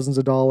and thousands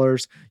of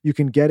dollars. You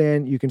can get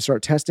in, you can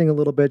start testing a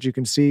little bit. You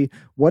can see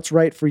what's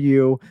right for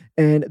you.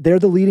 And they're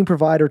the leading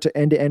provider to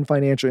end-to-end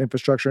financial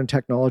infrastructure and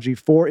technology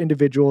for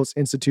individuals,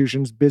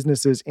 institutions,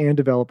 businesses, and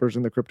developers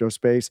in the crypto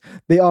space.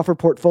 They offer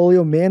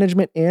portfolio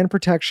management and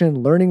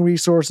protection, learning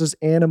resources,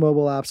 and a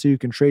mobile app so you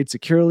can trade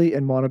securely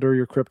and monitor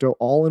your crypto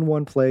all in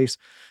one place.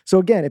 So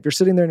again, if you're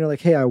sitting there and you're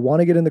like, hey, I want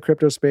to get in the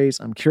crypto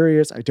space, I'm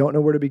curious, I don't know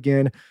where to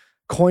begin,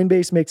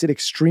 Coinbase makes it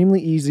extremely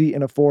easy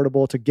and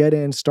affordable to get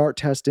in, start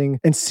testing,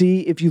 and see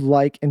if you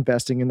like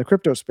investing in the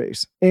crypto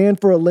space. And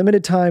for a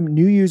limited time,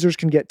 new users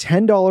can get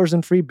 $10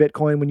 in free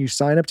Bitcoin when you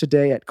sign up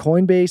today at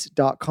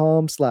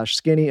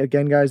coinbase.com/skinny.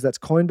 Again, guys, that's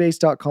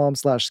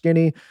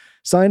coinbase.com/skinny.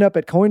 Sign up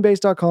at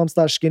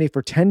coinbase.com/skinny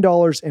for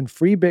 $10 in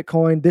free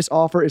Bitcoin. This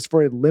offer is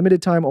for a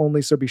limited time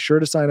only, so be sure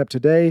to sign up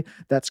today.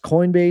 That's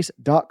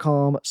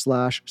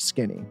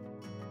coinbase.com/skinny.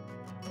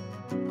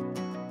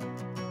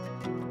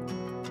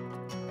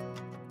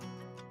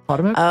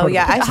 Oh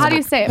yeah, how do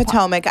you say it?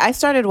 Potomac. I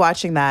started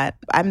watching that.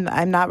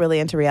 I'm not really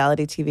into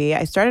reality TV.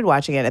 I started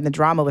watching it, and the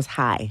drama was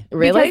high.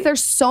 Really? Because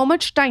there's so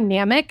much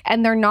dynamic,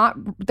 and they're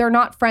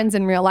not friends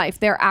in real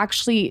life. They're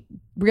actually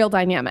real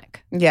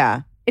dynamic.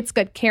 Yeah, it's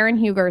good. Karen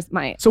Huger's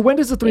my. So when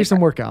does the threesome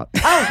work out?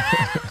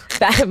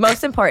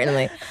 Most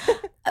importantly.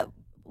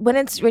 When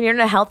you're in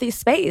a healthy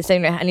space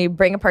and you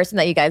bring a person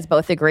that you guys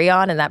both agree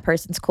on, and that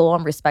person's cool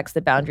and respects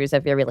the boundaries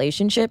of your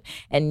relationship,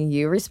 and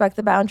you respect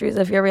the boundaries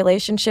of your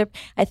relationship,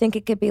 I think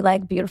it could be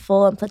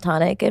beautiful and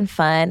platonic and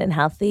fun and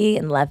healthy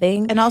and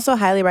loving. And also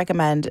highly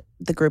recommend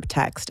the group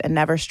text and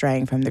never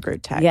straying from the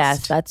group text.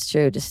 Yes, that's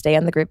true. Just stay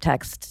on the group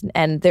text.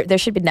 And there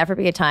should never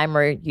be a time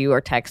where you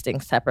are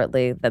texting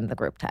separately than the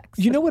group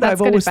text. You know what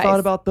I've always thought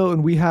about though?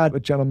 And we had a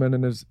gentleman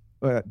and his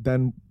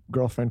then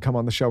girlfriend come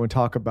on the show and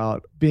talk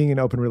about being in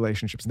open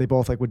relationships. And they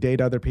both like would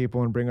date other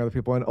people and bring other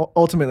people. And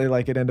ultimately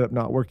like it ended up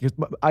not working.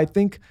 I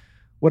think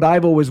what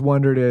I've always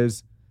wondered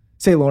is,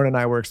 say Lauren and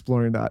I were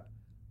exploring that.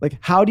 Like,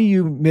 how do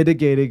you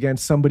mitigate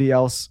against somebody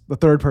else, the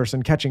third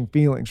person, catching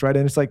feelings, right?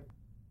 And it's like,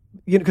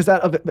 you know, because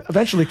that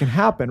eventually can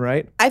happen,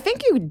 right? I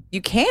think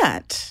you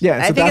can't. Yeah,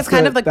 I so think it's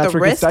kind of like the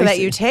risk that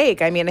dicey. you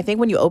take. I mean, I think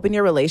when you open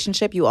your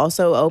relationship, you have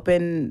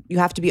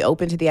to be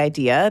open to the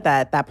idea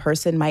that that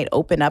person might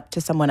open up to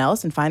someone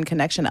else and find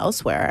connection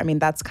elsewhere. I mean,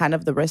 that's kind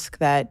of the risk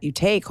that you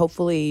take.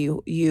 Hopefully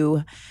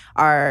you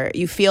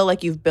feel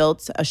like you've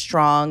built a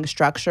strong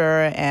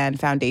structure and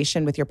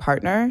foundation with your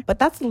partner, but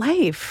that's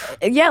life.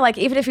 Yeah, like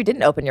even if you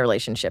didn't open your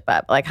relationship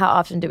up, like how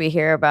often do we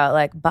hear about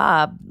like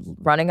Bob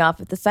running off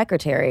with the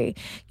secretary?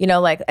 You know,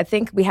 like I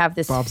think we have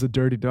this. Bob's a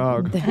dirty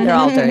dog. They're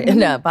all dirty.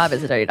 No, Bob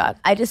is a dirty dog.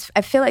 I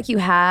feel like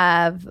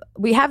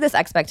we have this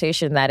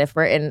expectation that if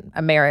we're in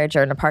a marriage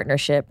or in a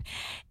partnership,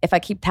 if I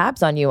keep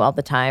tabs on you all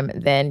the time,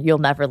 then you'll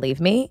never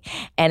leave me.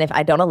 And if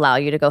I don't allow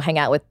you to go hang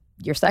out with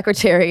your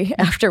secretary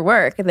after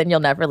work, then you'll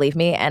never leave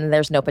me. And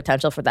there's no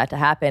potential for that to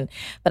happen.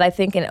 But I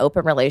think in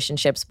open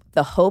relationships,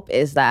 the hope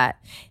is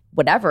that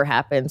whatever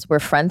happens,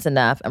 we're friends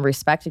enough and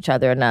respect each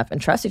other enough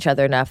and trust each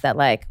other enough that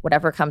like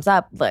whatever comes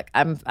up, look,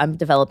 I'm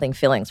developing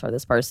feelings for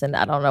this person.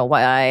 I don't know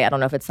why. I don't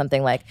know if it's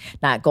something like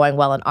not going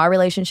well in our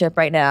relationship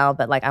right now,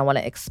 but like I want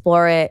to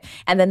explore it.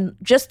 And then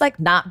just like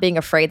not being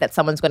afraid that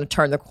someone's going to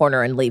turn the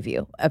corner and leave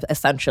you,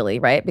 essentially,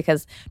 right?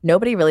 Because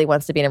nobody really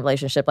wants to be in a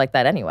relationship like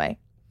that anyway.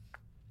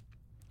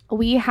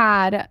 We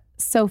had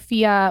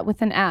Sophia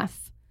with an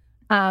F.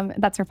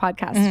 That's her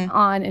podcast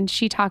on, and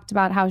she talked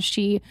about how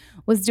she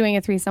was doing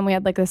a threesome. We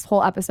had like this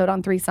whole episode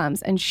on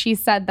threesomes, and she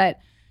said that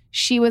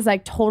she was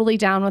like totally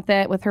down with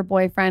it with her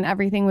boyfriend.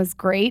 Everything was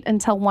great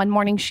until one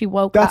morning she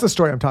woke up. That's the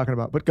story I'm talking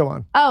about, but go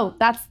on.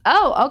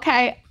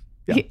 Okay.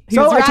 Yeah. He's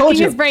So I racking told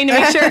you. his brain to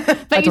make sure,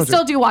 but you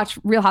still do watch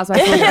Real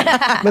Housewives.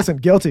 Listen,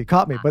 guilty,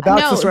 caught me, but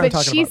that's the story I'm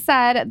talking she about.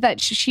 said that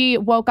she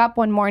woke up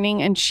one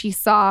morning and she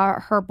saw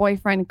her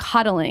boyfriend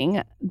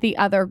cuddling the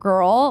other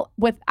girl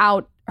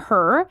without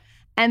her.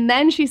 And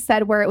then she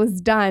said where it was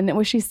done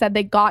was she said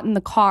they got in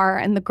the car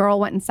and the girl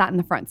went and sat in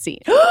the front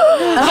seat.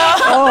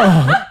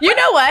 Oh, You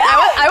know what?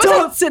 I was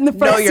Don't sit in the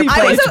front seat,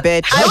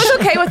 bitch. I was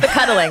okay with the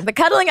cuddling. The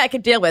cuddling I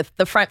could deal with.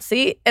 The front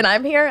seat, and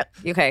I'm here.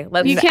 Okay,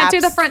 let's. You can't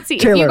do the front seat.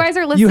 Taylor, if you guys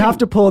are listening, you have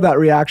to pull that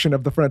reaction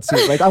of the front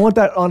seat. Like I want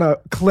that on a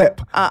clip.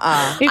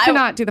 You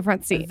cannot do the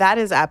front seat. That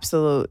is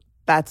absolute.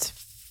 That's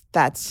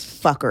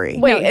fuckery.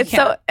 Wait,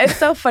 No, it's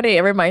so funny.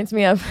 It reminds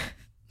me of.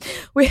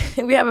 We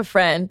have a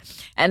friend,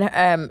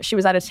 and she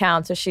was out of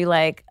town, so she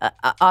like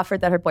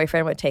offered that her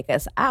boyfriend would take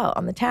us out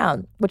on the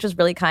town, which was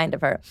really kind of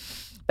her.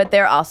 But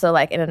they're also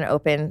like in an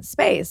open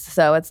space,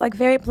 so it's like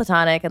very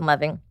platonic and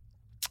loving.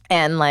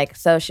 And like,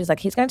 so she's like,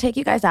 he's gonna take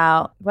you guys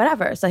out,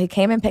 whatever. So he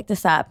came and picked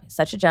us up,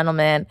 such a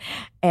gentleman,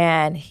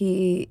 and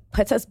he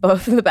puts us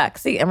both in the back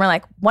seat. And we're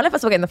like, one of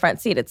us will get in the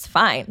front seat. It's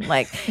fine.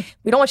 Like,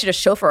 we don't want you to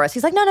chauffeur us.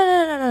 He's like, no.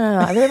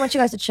 I really want you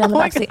guys to chill in the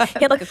back seat. He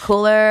had like a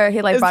cooler.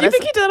 He like brought Do you us.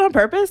 think he did that on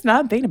purpose? No,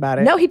 I'm thinking about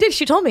it. No, he did.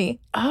 She told me.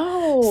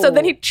 Oh. So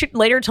then he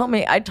later told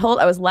me, I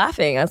was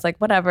laughing. I was like,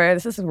 whatever,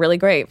 this is really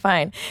great,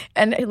 fine.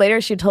 And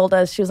later she told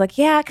us, she was like,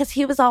 yeah, because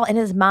he was all in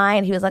his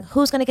mind. He was like,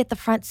 who's going to get the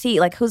front seat?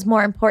 Like, who's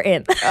more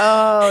important?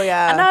 Oh,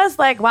 yeah. And I was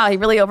like, wow, he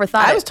really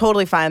overthought I it. was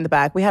totally fine in the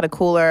back. We had a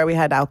cooler. We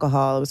had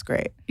alcohol. It was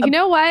great. You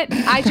know what?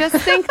 I just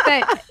think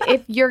that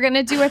if you're going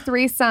to do a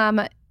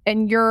threesome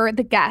and you're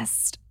the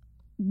guest,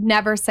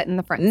 never sit in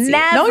the front seat.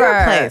 Never. Know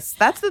your place.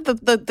 That's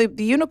the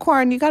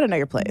unicorn. You got to know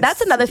your place.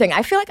 That's another thing.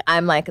 I feel like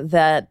I'm like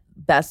the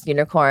best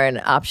unicorn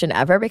option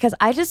ever because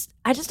I just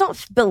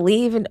don't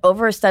believe in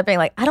overstepping.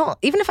 Like I don't,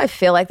 even if I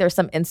feel like there's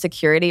some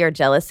insecurity or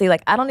jealousy,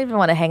 like I don't even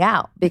want to hang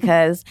out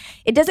because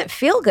it doesn't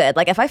feel good.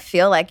 Like if I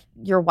feel like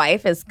your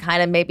wife is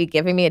kind of maybe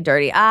giving me a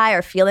dirty eye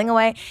or feeling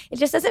away, it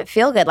just doesn't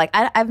feel good. Like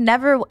I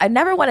never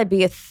want to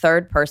be a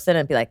third person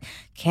and be like,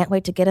 can't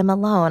wait to get him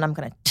alone. I'm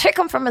going to tick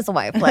him from his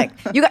wife. Like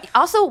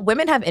also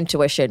women have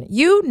intuition.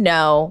 You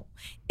know,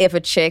 if a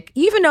chick,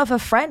 you even know if a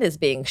friend is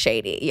being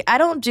shady. I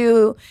don't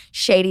do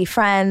shady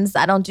friends.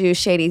 I don't do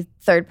shady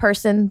third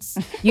persons,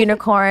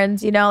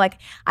 unicorns, you know, like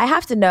I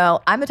have to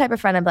know. I'm the type of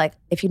friend I'm like,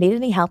 if you need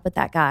any help with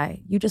that guy,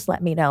 you just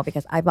let me know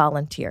because I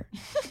volunteer.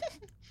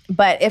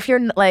 But if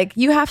you're like,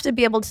 you have to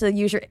be able to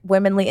use your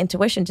womanly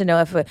intuition to know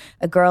if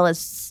a girl is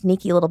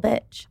sneaky little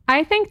bitch.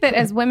 I think that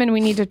as women, we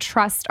need to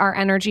trust our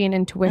energy and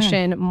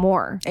intuition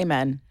more.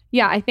 Amen.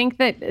 Yeah, I think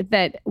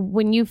that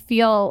when you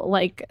feel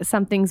like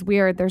something's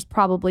weird, there's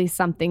probably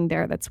something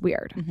there that's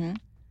weird. Mm-hmm.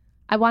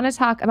 I want to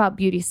talk about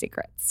beauty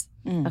secrets.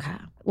 Okay.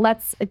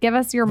 Let's give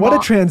us your what a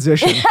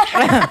transition.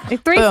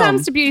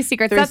 threesomes to beauty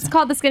secrets. That's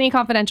called the Skinny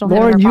Confidential.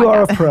 Lauren, Hit of you our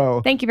are a podcast.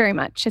 pro. Thank you very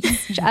much.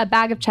 It's a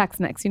bag of Chex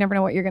Mix. You never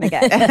know what you're going to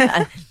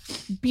get.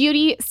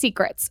 Beauty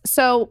secrets.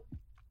 So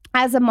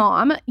as a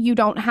mom, you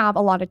don't have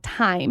a lot of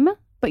time,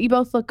 but you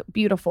both look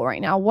beautiful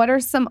right now. What are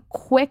some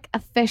quick,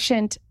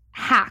 efficient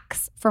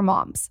hacks for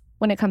moms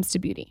when it comes to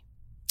beauty?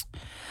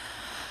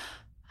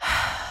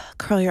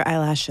 Curl your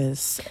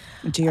eyelashes.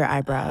 Do your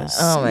eyebrows.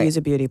 Oh my- Use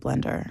a beauty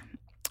blender.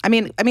 I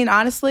mean,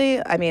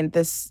 honestly,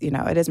 this,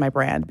 it is my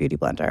brand, Beauty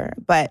Blender,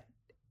 but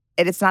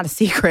it's not a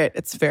secret.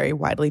 It's very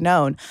widely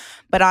known.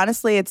 But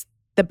honestly, it's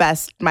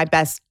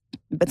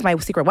it's my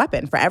secret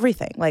weapon for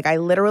everything. Like, I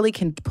literally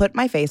can put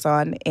my face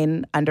on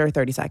in under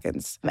 30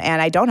 seconds.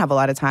 And I don't have a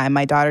lot of time.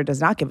 My daughter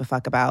does not give a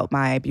fuck about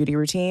my beauty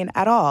routine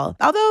at all.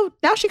 Although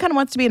now she kind of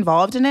wants to be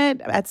involved in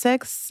it at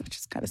 6, which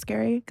is kind of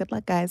scary. Good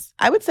luck, guys.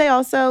 I would say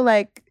also,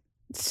 like,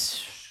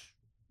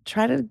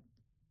 try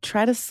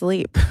to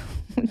sleep.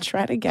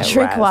 Try to get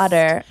Drink rest.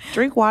 water.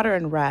 Drink water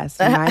and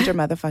rest. And mind your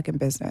motherfucking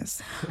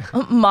business.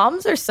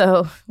 Moms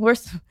are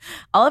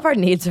all of our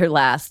needs are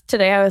last.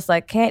 Today I was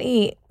like, can't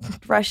eat,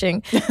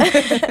 rushing.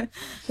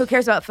 Who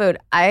cares about food?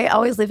 I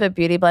always leave a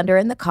beauty blender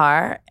in the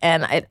car,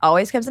 and it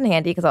always comes in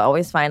handy because I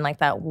always find like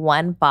that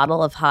one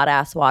bottle of hot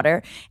ass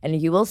water, and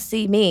you will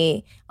see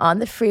me on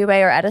the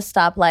freeway or at a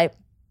stoplight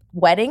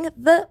wetting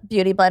the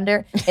beauty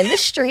blender in the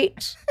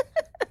street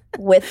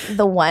with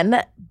the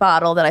one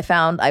bottle that I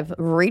found. I've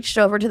reached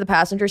over to the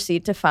passenger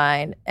seat to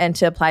find and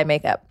to apply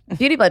makeup.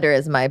 Beauty blender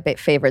is my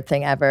favorite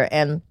thing ever.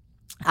 And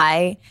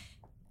I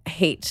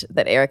hate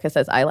that Erica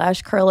says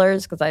eyelash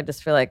curlers because I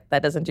just feel like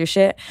that doesn't do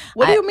shit.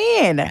 What do you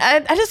mean?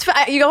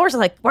 You always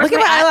like, look at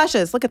my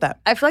eyelashes. Look at them.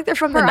 I feel like they're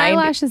from Her the 90s.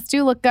 eyelashes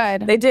do look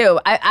good. They do.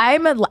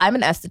 I'm an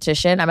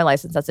esthetician. I'm a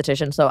licensed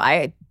esthetician. So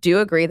I do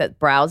agree that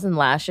brows and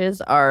lashes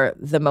are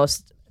the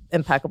most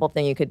impeccable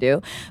thing you could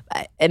do.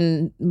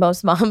 And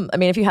most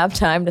if you have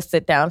time to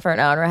sit down for an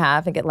hour and a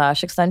half and get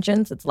lash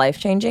extensions, it's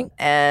life-changing.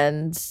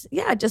 And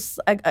yeah,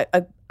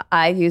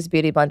 I use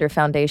Beauty Blender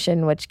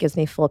foundation, which gives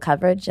me full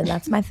coverage, and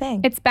that's my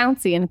thing. It's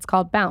bouncy, and it's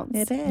called Bounce.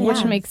 It is.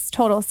 Which makes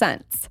total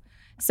sense.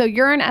 So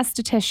you're an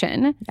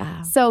esthetician.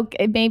 Yeah. So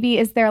maybe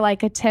is there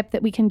like a tip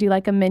that we can do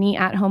like a mini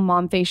at-home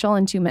mom facial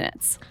in 2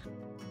 minutes?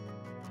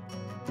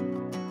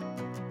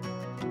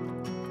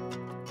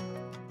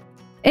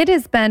 It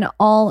has been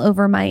all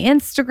over my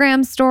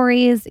Instagram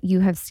stories. You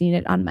have seen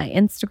it on my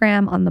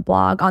Instagram, on the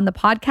blog, on the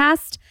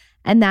podcast,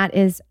 and that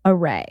is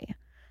Array.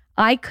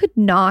 I could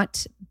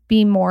not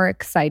be more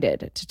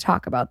excited to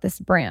talk about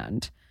this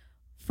brand.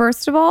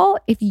 First of all,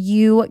 if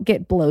you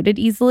get bloated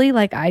easily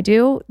like I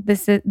do,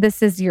 this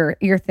is your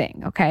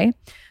thing, okay?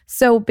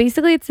 So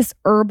basically it's this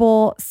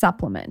herbal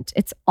supplement.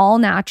 It's all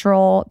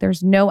natural.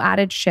 There's no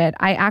added shit.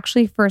 I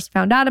actually first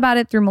found out about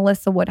it through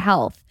Melissa Wood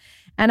Health.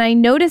 And I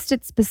noticed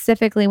it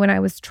specifically when I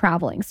was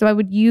traveling. So I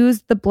would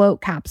use the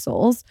bloat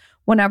capsules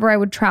whenever I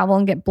would travel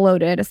and get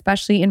bloated,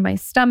 especially in my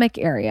stomach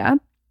area.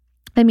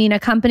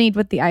 Accompanied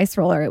with the ice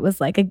roller, it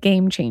was like a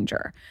game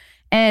changer.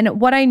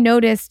 And what I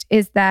noticed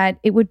is that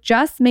it would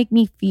just make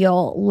me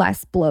feel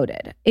less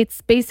bloated. It's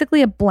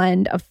basically a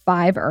blend of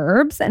 5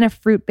 herbs and a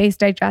fruit-based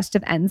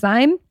digestive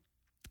enzyme.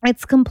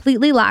 It's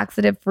completely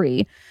laxative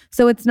free.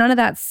 So it's none of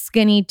that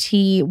skinny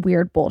tea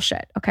weird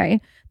bullshit,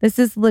 okay? This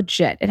is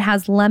legit. It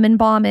has lemon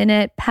balm in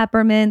it,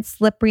 peppermint,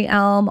 slippery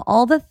elm,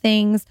 all the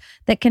things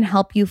that can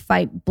help you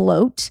fight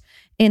bloat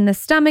in the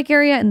stomach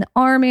area, in the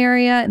arm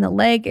area, in the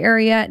leg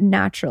area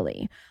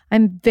naturally.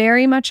 I'm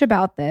very much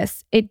about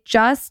this. It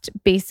just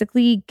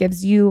basically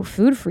gives you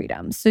food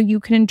freedom so you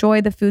can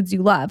enjoy the foods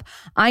you love.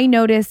 I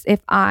notice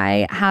if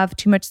I have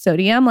too much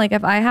sodium, like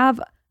if I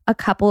have a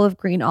couple of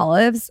green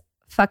olives,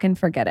 fucking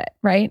forget it,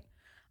 right?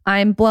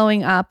 I'm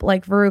blowing up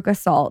like Veruca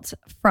Salt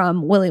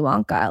from Willy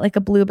Wonka, like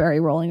a blueberry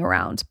rolling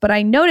around. But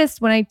I noticed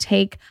when I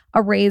take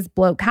Array's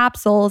bloat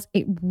capsules,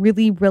 it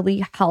really,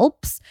 really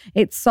helps.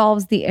 It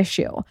solves the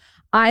issue.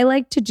 I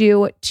like to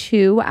do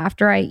 2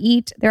 after I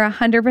eat. They're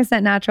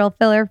 100% natural,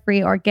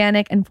 filler-free,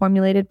 organic, and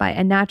formulated by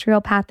a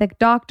naturopathic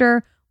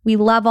doctor. We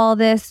love all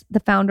this. The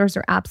founders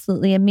are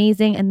absolutely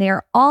amazing, and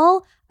they're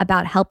all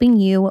about helping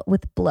you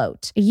with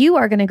bloat. You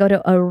are going to go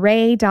to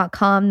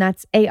array.com,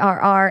 that's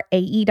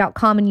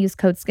ARRAE.com, and use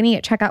code SKINNY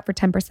at checkout for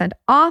 10%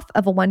 off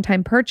of a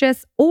one-time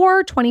purchase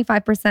or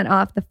 25%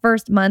 off the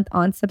first month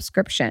on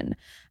subscription.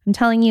 I'm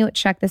telling you,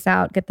 check this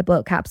out. Get the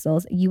bloat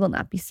capsules. You will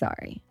not be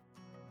sorry.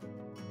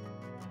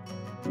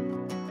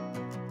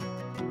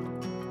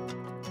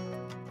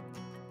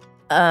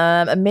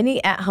 A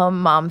mini at-home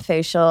mom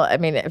facial.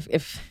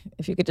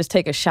 If you could just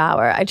take a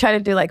shower. I try to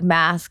do like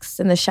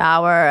masks in the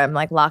shower. I'm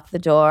like lock the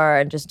door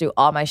and just do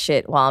all my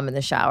shit while I'm in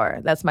the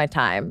shower. That's my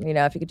time.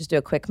 If you could just do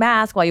a quick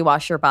mask while you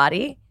wash your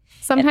body.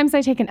 Sometimes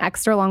I take an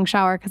extra long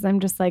shower because I'm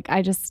just like,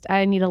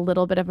 I need a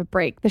little bit of a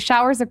break. The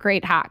shower's a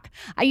great hack.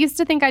 I used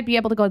to think I'd be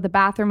able to go to the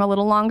bathroom a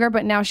little longer,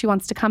 but now she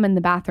wants to come in the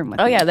bathroom with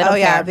me. Oh yeah, they don't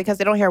care. Because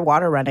they don't hear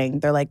water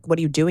running. They're like, what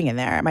are you doing in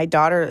there? My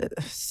daughter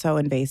is so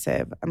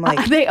invasive. I'm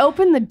like, they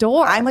open the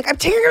door. I'm like, I'm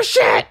taking your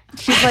shit.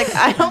 She's like,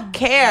 I don't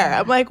care.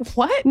 I'm like,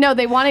 what? No,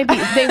 they want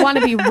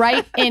to be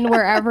right in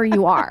wherever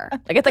you are.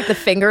 I get like the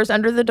fingers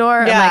under the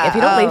door. Yeah, I'm like, if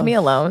you don't leave me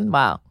alone,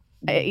 wow.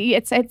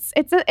 It's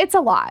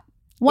a lot.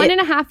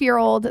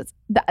 1.5-year-old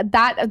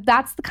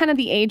that's the kind of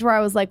the age where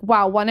I was like,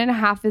 wow,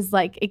 1.5 is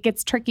like, it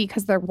gets tricky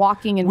because they're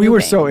walking and we moving.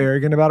 were so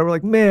arrogant about it. We're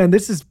like, man,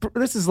 this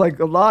is like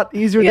a lot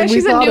easier than we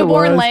she's a thought it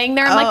newborn was. laying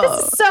there. I'm like,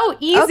 this is so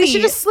easy. Okay,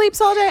 she just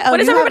sleeps all day. What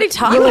is everybody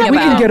talking We're like,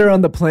 about? we can get her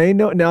on the plane.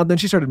 No, now then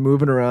she started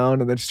moving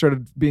around, and then she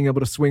started being able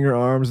to swing her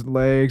arms and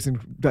legs and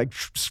like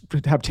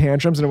have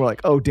tantrums. And we're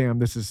like, oh damn,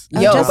 this is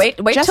wait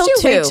just till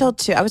two. Wait till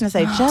 2. I was gonna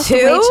say just Two?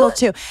 wait till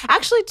 2.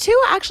 Actually,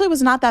 2 actually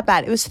was not that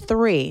bad. It was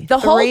 3. The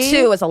whole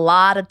 2 is a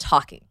lot of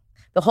talking.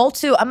 The whole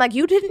 2, I'm like,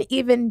 you didn't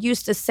even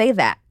used to say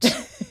that.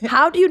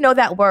 How do you know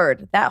that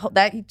word?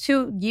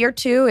 Year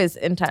 2 is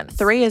intense.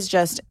 3 is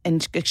just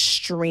an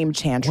extreme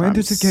tantrums. When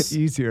does it get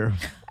easier?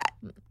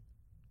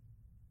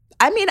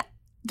 I mean,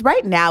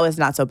 right now is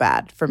not so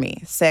bad for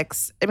me.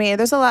 6. I mean,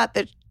 there's a lot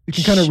that You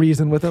can kind of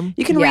reason with them.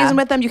 you can reason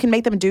with them. You can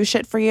make them do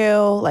shit for you,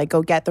 like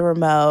go get the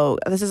remote.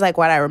 This is like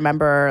what I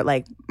remember,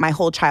 like my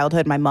whole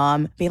childhood. My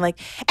mom being like,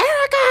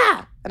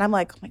 "Erica," and I'm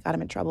like, "Oh my god,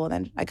 I'm in trouble." And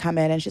then I come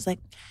in and she's like,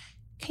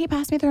 "Can you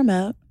pass me the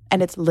remote?"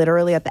 And it's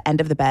literally at the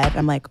end of the bed.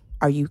 I'm like,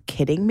 are you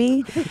kidding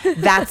me?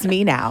 That's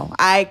me now.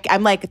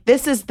 I'm like,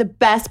 this is the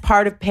best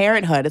part of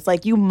parenthood. It's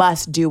like, you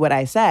must do what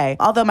I say.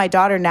 Although my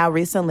daughter now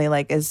recently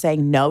like is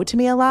saying no to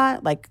me a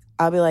lot. Like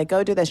I'll be like,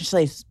 go do this. And she's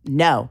like,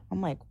 no. I'm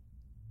like,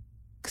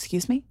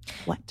 excuse me?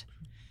 What?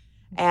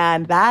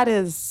 And that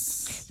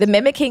is... The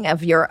mimicking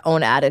of your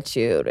own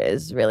attitude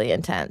is really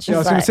intense. Yeah, I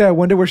was going to say, I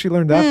wonder where she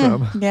learned that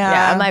from.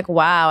 Yeah, I'm like,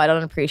 wow, I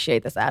don't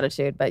appreciate this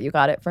attitude, but you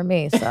got it from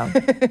me, so.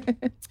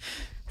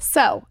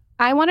 So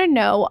I want to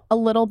know a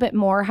little bit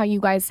more how you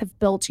guys have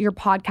built your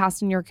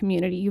podcast and your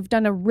community. You've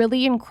done a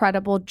really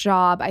incredible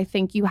job. I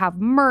think you have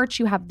merch.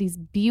 You have these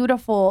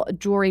beautiful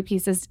jewelry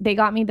pieces. They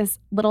got me this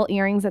little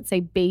earrings that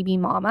say baby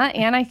mama.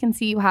 And I can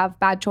see you have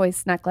Bad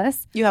Choice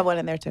necklace. You have one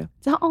in there too.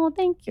 Oh,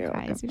 thank you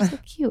guys. You're so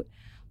cute.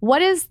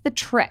 What is the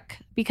trick?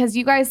 Because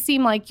you guys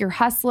seem like you're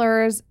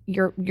hustlers.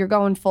 You're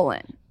going full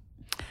in.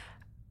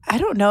 I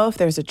don't know if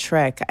there's a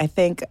trick.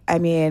 I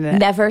mean...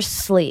 Never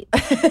sleep.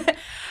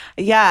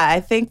 Yeah, I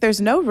think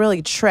there's no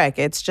really trick.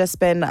 It's just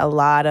been a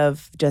lot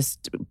of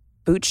just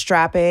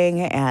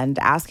bootstrapping and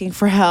asking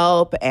for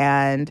help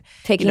and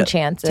taking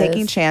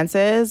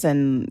chances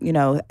and, you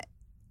know,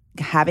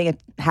 having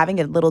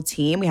a little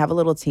team. We have a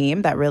little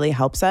team that really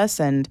helps us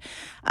and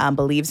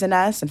believes in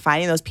us, and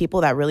finding those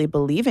people that really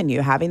believe in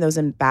you, having those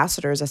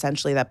ambassadors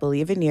essentially that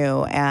believe in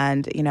you,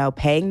 and, you know,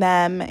 paying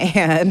them.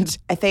 And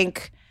I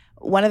think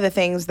one of the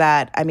things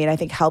that, I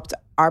think helped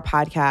our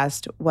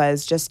podcast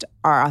was just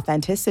our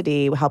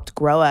authenticity, helped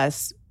grow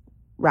us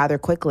rather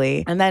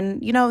quickly. And then,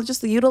 you know,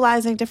 just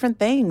utilizing different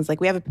things. Like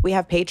we have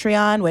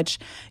Patreon, which,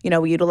 you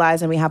know, we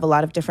utilize, and we have a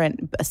lot of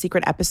different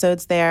secret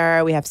episodes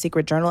there. We have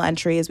secret journal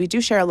entries. We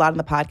do share a lot on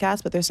the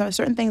podcast, but there's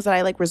certain things that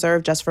I like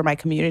reserve just for my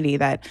community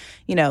that,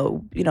 you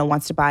know,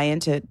 wants to buy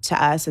into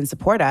us and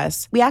support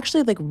us. We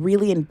actually like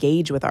really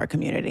engage with our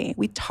community.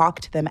 We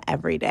talk to them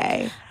every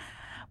day.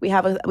 We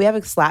have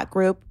a Slack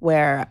group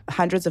where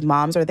hundreds of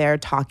moms are there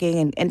talking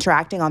and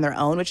interacting on their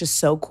own, which is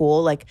so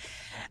cool. Like,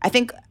 I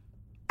think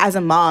as a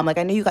mom, like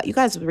I know you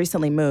guys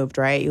recently moved,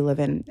 right? You live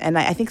in, and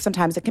I think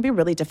sometimes it can be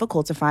really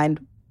difficult to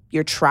find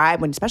your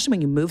tribe especially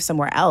when you move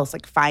somewhere else,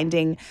 like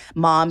finding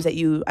moms that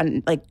you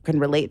like can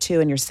relate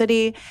to in your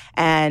city.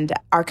 And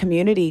our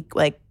community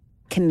like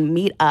can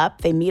meet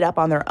up. They meet up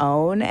on their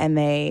own and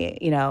they,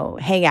 you know,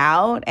 hang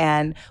out.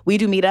 And we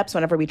do meetups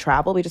whenever we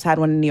travel. We just had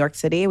one in New York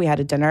City. We had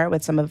a dinner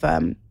with some of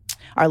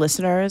our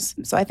listeners.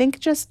 So I think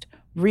just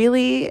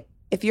really,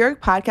 if your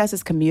podcast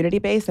is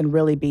community-based, then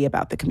really be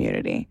about the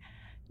community.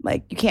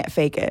 Like, you can't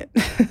fake it.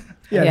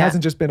 Yeah, it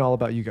hasn't just been all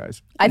about you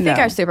guys. I think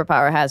our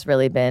superpower has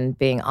really been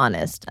being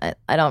honest.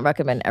 I don't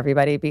recommend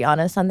everybody be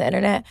honest on the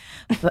internet.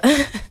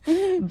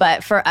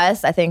 But for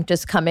us, I think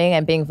just coming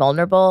and being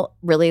vulnerable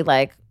really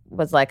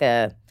was like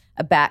a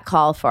back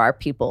call for our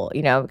people,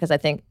 you know, because I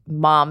think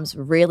moms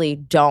really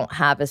don't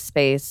have a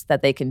space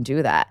that they can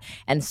do that.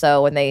 And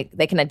so when they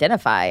can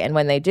identify, and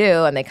when they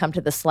do and they come to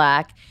the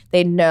Slack,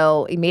 they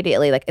know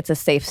immediately like it's a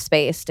safe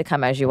space to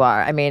come as you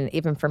are. I mean,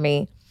 even for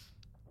me,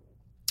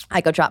 I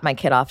go drop my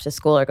kid off to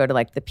school or go to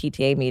like the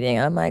PTA meeting,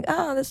 and I'm like,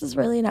 oh, this is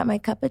really not my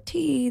cup of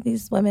tea.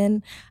 These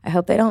women, I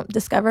hope they don't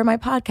discover my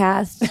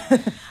podcast.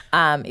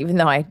 Even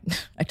though I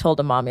told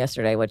a mom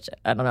yesterday, which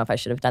I don't know if I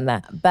should have done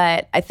that.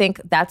 But I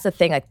think that's the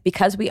thing, like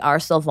because we are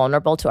so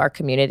vulnerable to our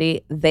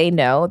community, they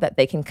know that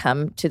they can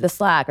come to the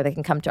Slack or they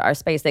can come to our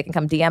space, they can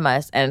come DM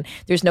us, and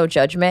there's no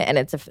judgment, and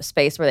it's a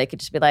space where they could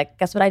just be like,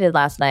 guess what I did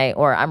last night?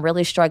 Or I'm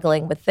really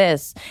struggling with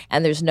this.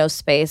 And there's no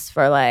space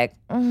for like,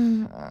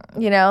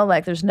 you know,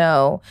 like there's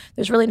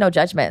really no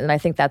judgment. And I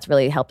think that's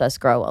really helped us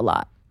grow a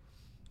lot.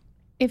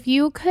 If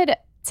you could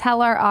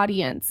tell our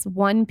audience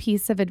one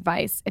piece of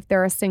advice, if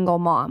they're a single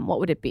mom, what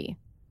would it be?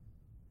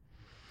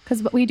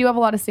 Because we do have a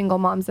lot of single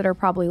moms that are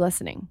probably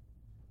listening.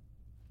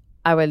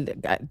 I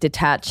would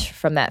detach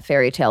from that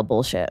fairy tale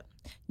bullshit.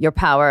 Your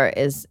power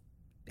is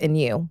in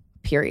you,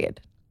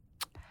 period.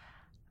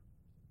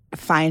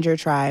 Find your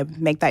tribe.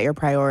 Make that your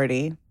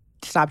priority.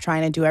 Stop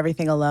trying to do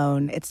everything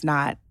alone. It's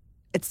not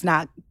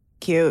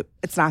cute.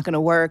 It's not going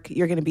to work.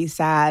 You're going to be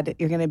sad.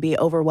 You're going to be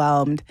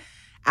overwhelmed.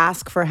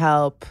 Ask for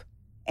help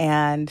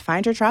and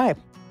find your tribe.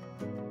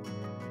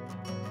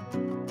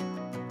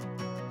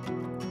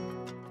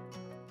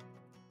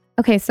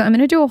 Okay, so I'm going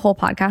to do a whole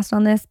podcast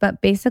on this,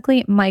 but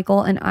basically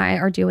Michael and I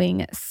are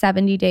doing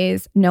 70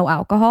 days no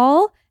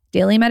alcohol,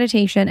 daily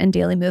meditation, and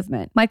daily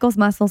movement. Michael's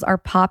muscles are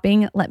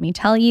popping, let me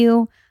tell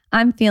you.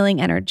 I'm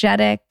feeling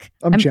energetic.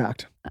 I'm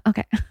jacked.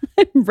 Okay,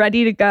 I'm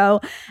ready to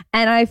go.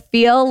 And I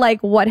feel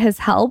like what has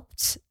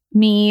helped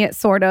me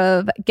sort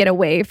of get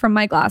away from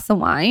my glass of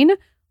wine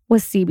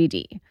was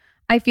CBD.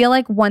 I feel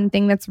like one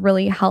thing that's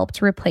really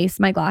helped replace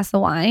my glass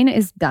of wine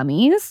is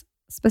gummies,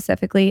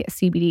 specifically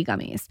CBD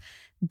gummies.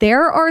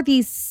 There are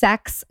these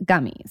sex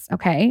gummies,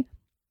 okay?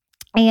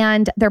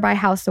 And they're by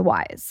House of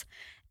Wise.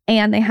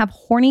 And they have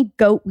horny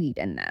goat weed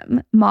in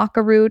them,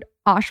 maca root,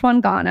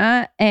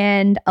 ashwagandha,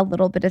 and a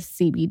little bit of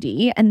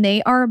CBD. And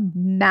they are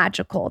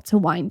magical to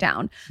wind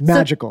down.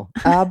 Magical.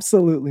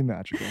 Absolutely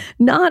magical.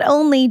 Not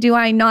only do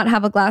I not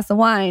have a glass of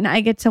wine, I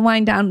get to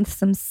wind down with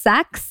some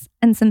sex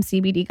and some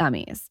CBD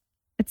gummies.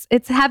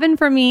 It's heaven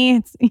for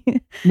me.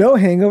 No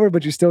hangover,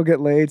 but you still get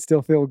laid,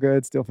 still feel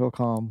good, still feel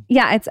calm.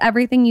 Yeah, it's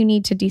everything you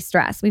need to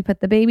de-stress. We put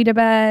the baby to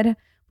bed,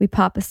 we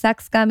pop a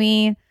sex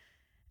gummy,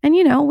 and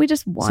we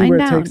just wind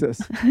down. See where it takes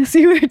us.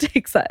 See where it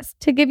takes us.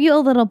 To give you a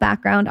little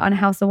background on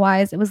House of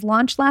Wise, it was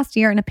launched last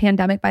year in a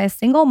pandemic by a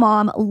single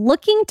mom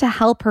looking to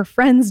help her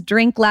friends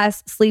drink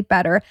less, sleep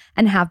better,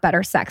 and have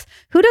better sex.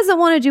 Who doesn't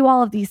want to do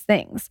all of these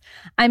things?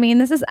 I mean,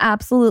 this is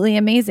absolutely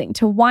amazing.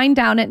 To wind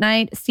down at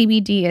night,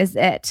 CBD is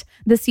it.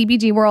 The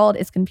CBD world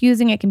is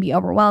confusing. It can be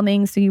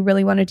overwhelming. So you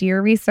really want to do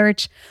your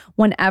research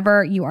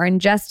whenever you are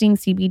ingesting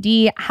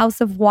CBD. House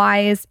of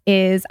Wise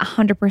is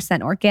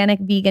 100% organic,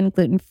 vegan,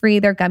 gluten-free.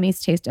 Their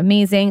gummies taste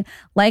amazing.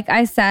 Like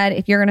I said,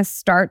 if you're going to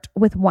start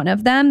with one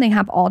of them, they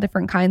have all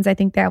different kinds. I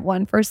think they have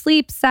one for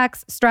sleep,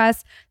 sex,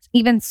 stress,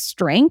 even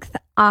strength.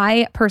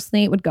 I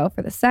personally would go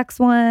for the sex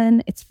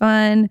one. It's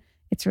fun.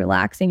 It's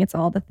relaxing. It's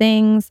all the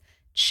things.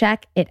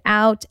 Check it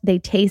out. They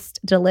taste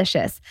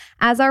delicious.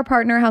 As our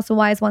partner, House of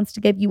Wise wants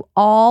to give you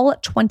all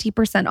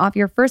 20% off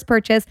your first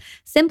purchase,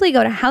 simply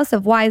go to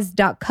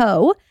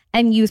houseofwise.co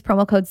and use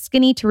promo code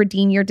SKINNY to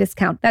redeem your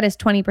discount. That is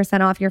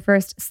 20% off your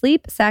first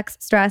sleep, sex,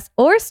 stress,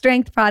 or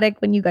strength product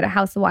when you go to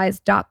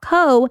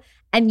houseofwise.co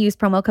and use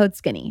promo code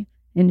SKINNY.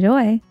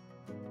 Enjoy.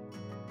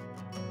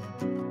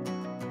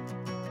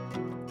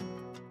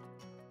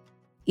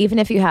 Even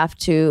if you have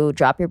to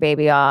drop your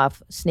baby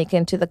off, sneak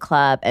into the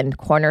club and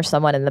corner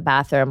someone in the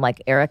bathroom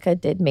like Erica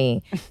did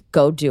me,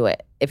 go do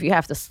it. If you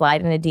have to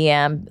slide in a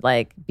DM,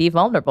 like be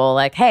vulnerable,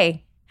 like,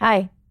 hey,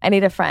 hi, I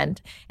need a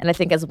friend. And I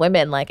think as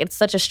women, like it's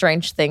such a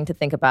strange thing to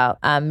think about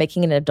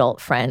making an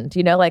adult friend.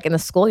 Like in the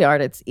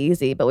schoolyard, it's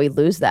easy, but we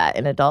lose that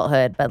in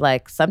adulthood. But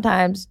like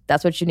sometimes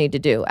that's what you need to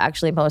do.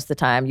 Actually, most of the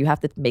time you have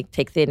to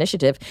take the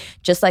initiative,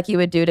 just like you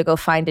would do to go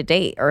find a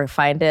date or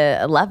find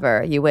a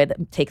lover. You would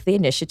take the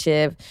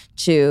initiative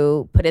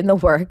to put in the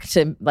work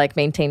to like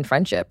maintain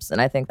friendships.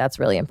 And I think that's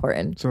really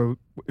important. So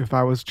if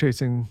I was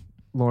chasing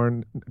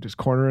Lauren, just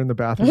corner in the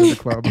bathroom in the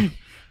club.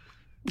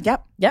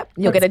 Yep.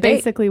 You'll get a date.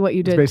 Basically what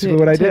you did. That's basically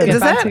what I did.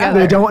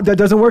 That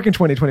doesn't work in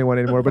 2021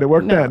 anymore, but it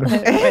worked then.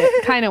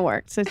 It kind of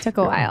worked. So it took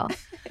a while.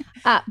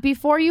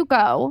 Before you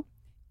go,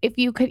 if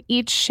you could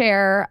each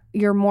share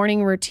your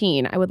morning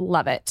routine, I would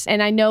love it.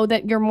 And I know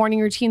that your morning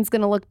routine is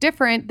going to look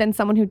different than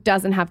someone who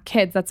doesn't have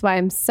kids. That's why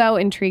I'm so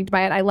intrigued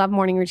by it. I love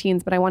morning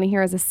routines, but I want to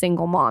hear as a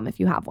single mom if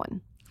you have one.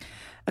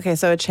 Okay,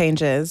 so it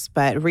changes,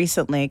 but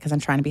recently, because I'm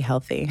trying to be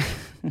healthy,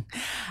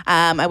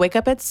 I wake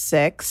up at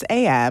 6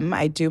 a.m.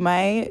 I do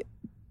my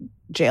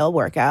jail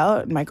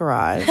workout in my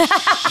garage.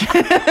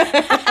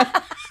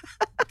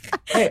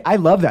 Hey, I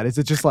love that. It's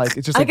just I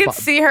like can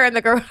see her in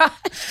the garage.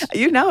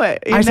 You know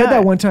it. I said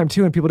that one time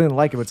too, and people didn't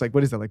like it. It's like,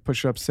 what is that? Like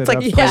push-ups,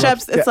 sit-ups, it's like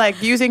push-ups. It's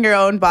like using your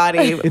own body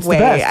It's weight.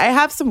 the best. I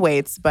have some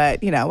weights,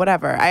 but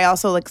whatever. I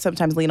also like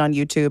sometimes lean on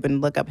YouTube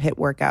and look up HIIT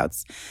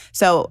workouts.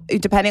 So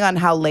depending on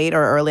how late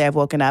or early I've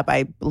woken up,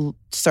 I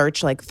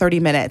search like 30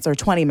 minutes or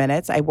 20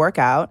 minutes. I work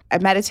out, I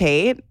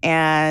meditate,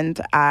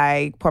 and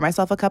I pour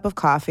myself a cup of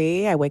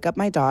coffee. I wake up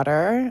my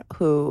daughter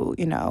who,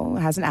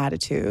 has an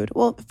attitude.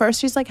 Well,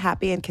 first she's like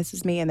happy and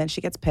kisses me, and then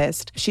she gets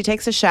pissed. She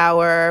takes a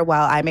shower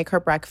while I make her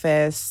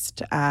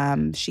breakfast.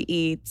 She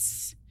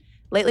eats.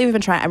 Lately,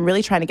 I'm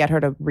really trying to get her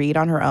to read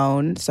on her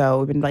own. So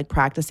we've been like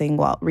practicing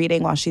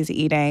reading while she's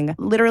eating.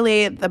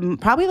 Literally,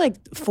 probably like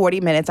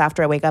 40 minutes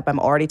after I wake up, I'm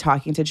already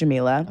talking to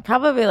Jamila.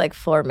 Probably like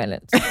 4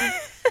 minutes.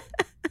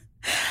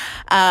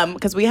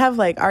 Because we have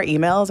like our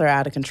emails are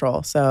out of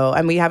control. So,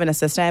 and we have an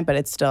assistant, but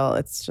it's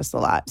just a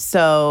lot.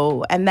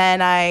 So, and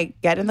then I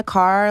get in the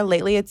car.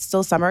 Lately, it's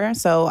still summer.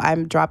 So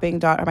I'm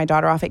dropping my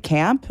daughter off at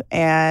camp.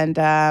 And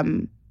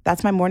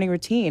that's my morning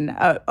routine.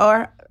 I'm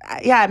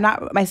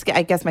not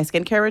I guess my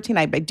skincare routine.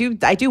 I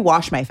do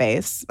wash my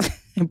face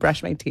and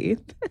brush my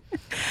teeth.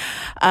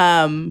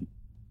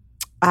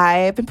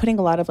 I've been putting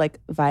a lot of like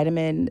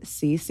vitamin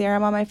C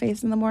serum on my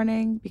face in the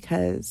morning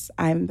because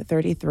I'm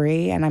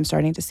 33 and I'm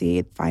starting to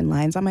see fine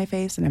lines on my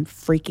face and I'm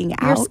freaking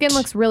out. Your skin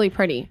looks really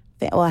pretty.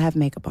 Well, I have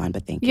makeup on,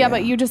 but thank you. Yeah,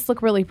 but you just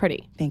look really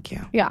pretty. Thank you.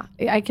 Yeah,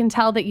 I can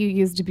tell that you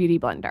used a beauty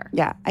blender.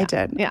 Yeah, I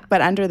did. Yeah.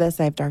 But under this,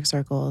 I have dark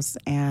circles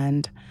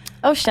and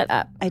Oh, shut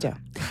up. I do.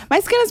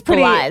 My skin is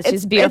pretty. Lies.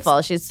 She's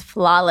beautiful. She's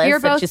flawless. You're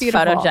both she's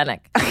beautiful. photogenic.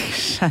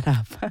 Shut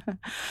up.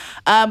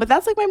 But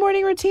that's like my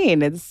morning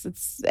routine.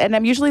 It's and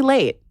I'm usually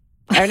late.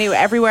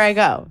 Everywhere I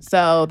go.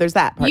 So there's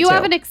that part You too.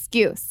 have an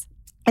excuse.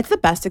 It's the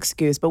best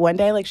excuse. But one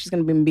day, like she's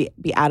gonna be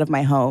out of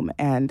my home,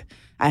 and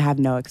I have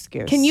no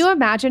excuse. Can you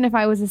imagine if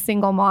I was a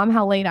single mom,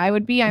 how late I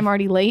would be? I'm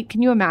already late.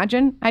 Can you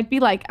imagine? I'd be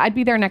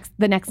there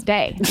the next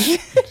day.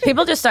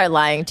 People just start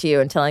lying to you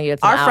and telling you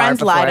it's an Our hour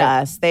friends lie to before.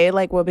 us. They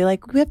will be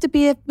like, we have to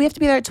be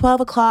there at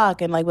 12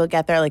 o'clock, and like we'll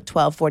get there like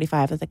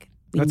 12:45. It's like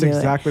That's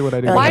exactly what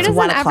I do. Like, Why it's doesn't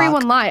 1 o'clock.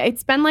 everyone lie?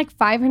 It's been like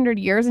 500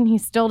 years and he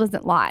still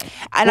doesn't lie.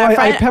 And Well, our I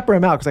friend, pepper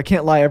him out because I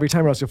can't lie every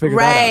time, or else you'll figure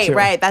that out too.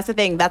 right. That's the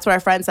thing. That's what our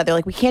friends said. They're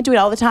like, we can't do it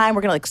all the time.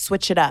 We're gonna like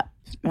switch it up.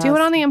 And I Do was-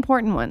 it on the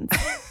important ones.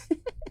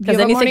 Do you then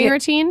have a you think morning it-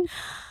 routine?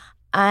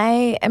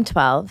 I am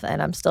 12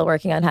 and I'm still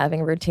working on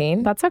having a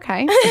routine. That's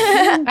okay.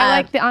 I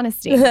like the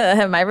honesty.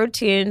 My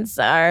routines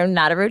are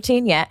not a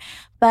routine yet.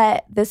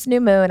 But this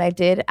new moon, I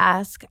did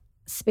ask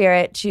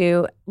Spirit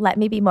to let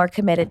me be more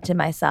committed to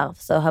myself.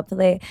 So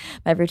hopefully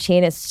my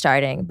routine is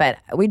starting. But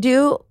we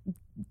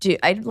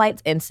I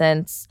light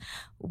incense.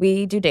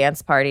 We do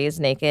dance parties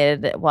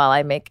naked while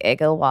I make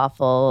Eggo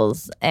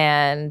waffles.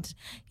 And,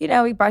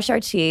 we brush our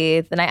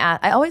teeth. And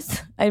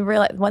I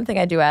realize one thing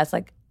I do ask,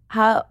 like,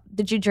 how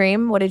did you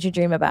dream? What did you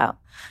dream about?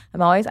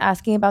 I'm always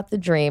asking about the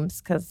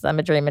dreams because I'm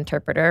a dream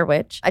interpreter,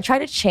 which I try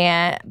to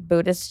chant,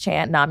 Buddhist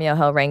chant,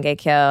 Nam-myoho Renge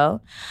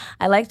Kyo.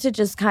 I like to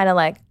just kind of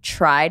like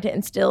try to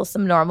instill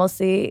some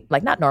normalcy,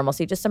 like not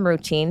normalcy, just some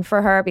routine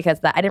for her because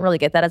I didn't really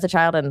get that as a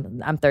child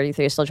and I'm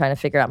 33, still trying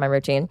to figure out my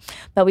routine.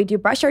 But we do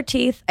brush our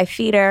teeth, I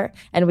feed her,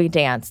 and we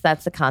dance.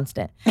 That's a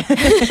constant.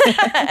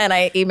 And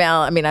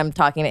I'm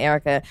talking to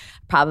Erica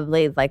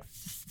probably like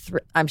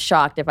I'm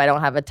shocked if I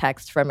don't have a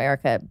text from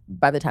Erica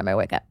by the time I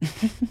wake up.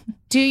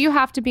 Do you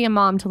have to be a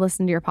mom to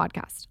listen to your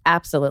podcast?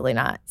 Absolutely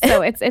not.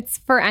 So it's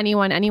for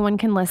anyone. Anyone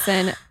can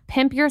listen.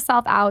 Pimp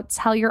yourself out.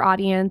 Tell your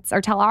audience or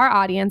tell our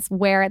audience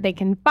where they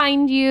can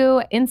find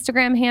you,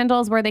 Instagram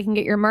handles, where they can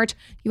get your merch.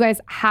 You guys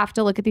have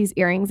to look at these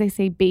earrings. They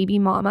say baby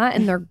mama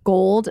and they're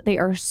gold. They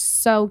are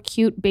so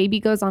cute. Baby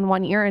goes on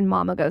one ear and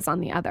mama goes on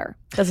the other.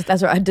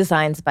 Those are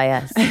designs by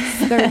us.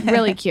 They're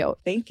really cute.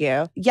 Thank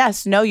you.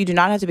 Yes, no, you do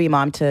not have to be a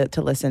mom to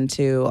listen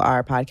to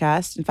our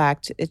podcast. In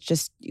fact, it's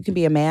just you can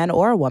be a man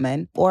or a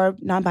woman or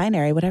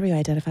non-binary, whatever you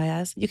identify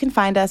as. You can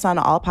find us on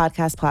all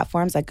podcast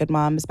platforms at Good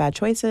Moms Bad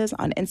Choices.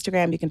 On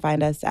Instagram, you can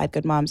find us at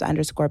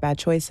goodmoms_bad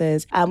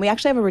choices. We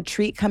actually have a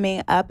retreat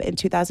coming up in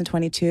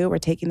 2022. We're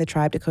taking the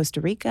tribe to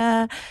Costa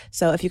Rica.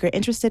 So if you're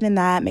interested in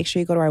that, make sure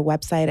you go to our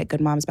website at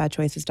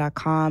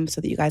goodmomsbadchoices.com so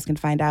that you guys can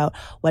find out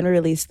when we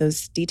release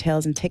those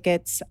details and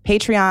tickets.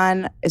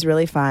 Patreon is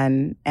really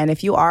fun. And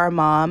if you are a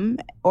mom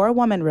or a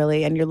woman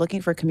really, and you're looking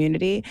for a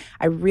community,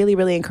 I really,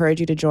 really encourage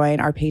you to join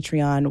our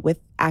Patreon. With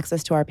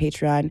access to our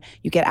Patreon,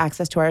 you get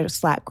access to our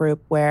Slack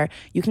group where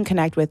you can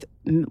connect with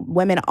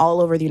women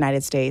all over the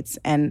United States.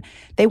 And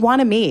they want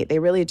to meet. They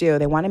really do.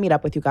 They want to meet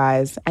up with you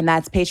guys. And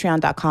that's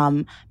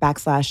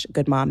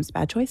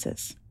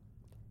patreon.com/goodmomsbadchoices.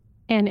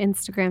 And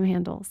Instagram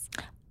handles.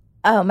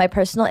 Oh, my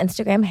personal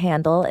Instagram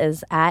handle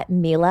is at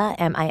Milah,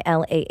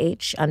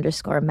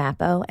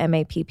 MILAH_Mappo,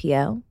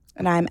 MAPPO.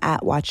 And I'm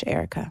at Watch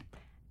Erica.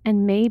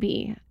 And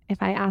maybe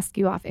if I ask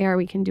you off air,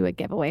 we can do a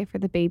giveaway for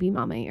the baby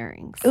mama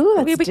earrings. Ooh,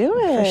 let's do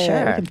it. For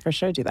sure. We can for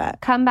sure do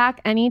that. Come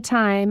back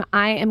anytime.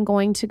 I am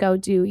going to go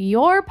do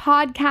your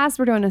podcast.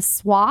 We're doing a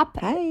swap.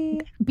 Hi.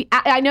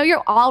 I know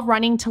you're all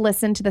running to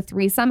listen to the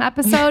threesome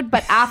episode,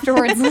 but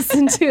afterwards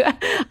listen to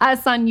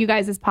us on you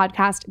guys'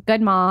 podcast,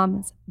 Good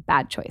Moms,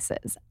 Bad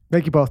Choices.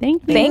 Thank you both.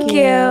 Thank you. Thank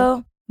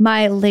you.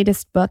 My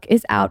latest book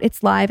is out.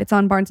 It's live. It's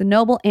on Barnes &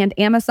 Noble and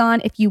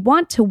Amazon. If you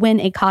want to win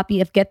a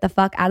copy of Get the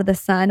Fuck Out of the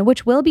Sun,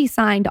 which will be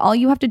signed, all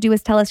you have to do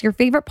is tell us your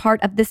favorite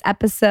part of this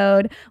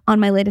episode on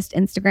my latest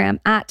Instagram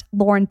at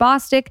Lauren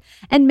Bostic.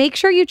 And make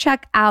sure you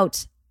check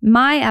out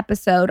my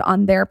episode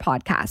on their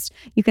podcast.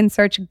 You can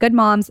search Good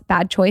Moms,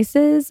 Bad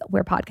Choices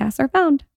where podcasts are found.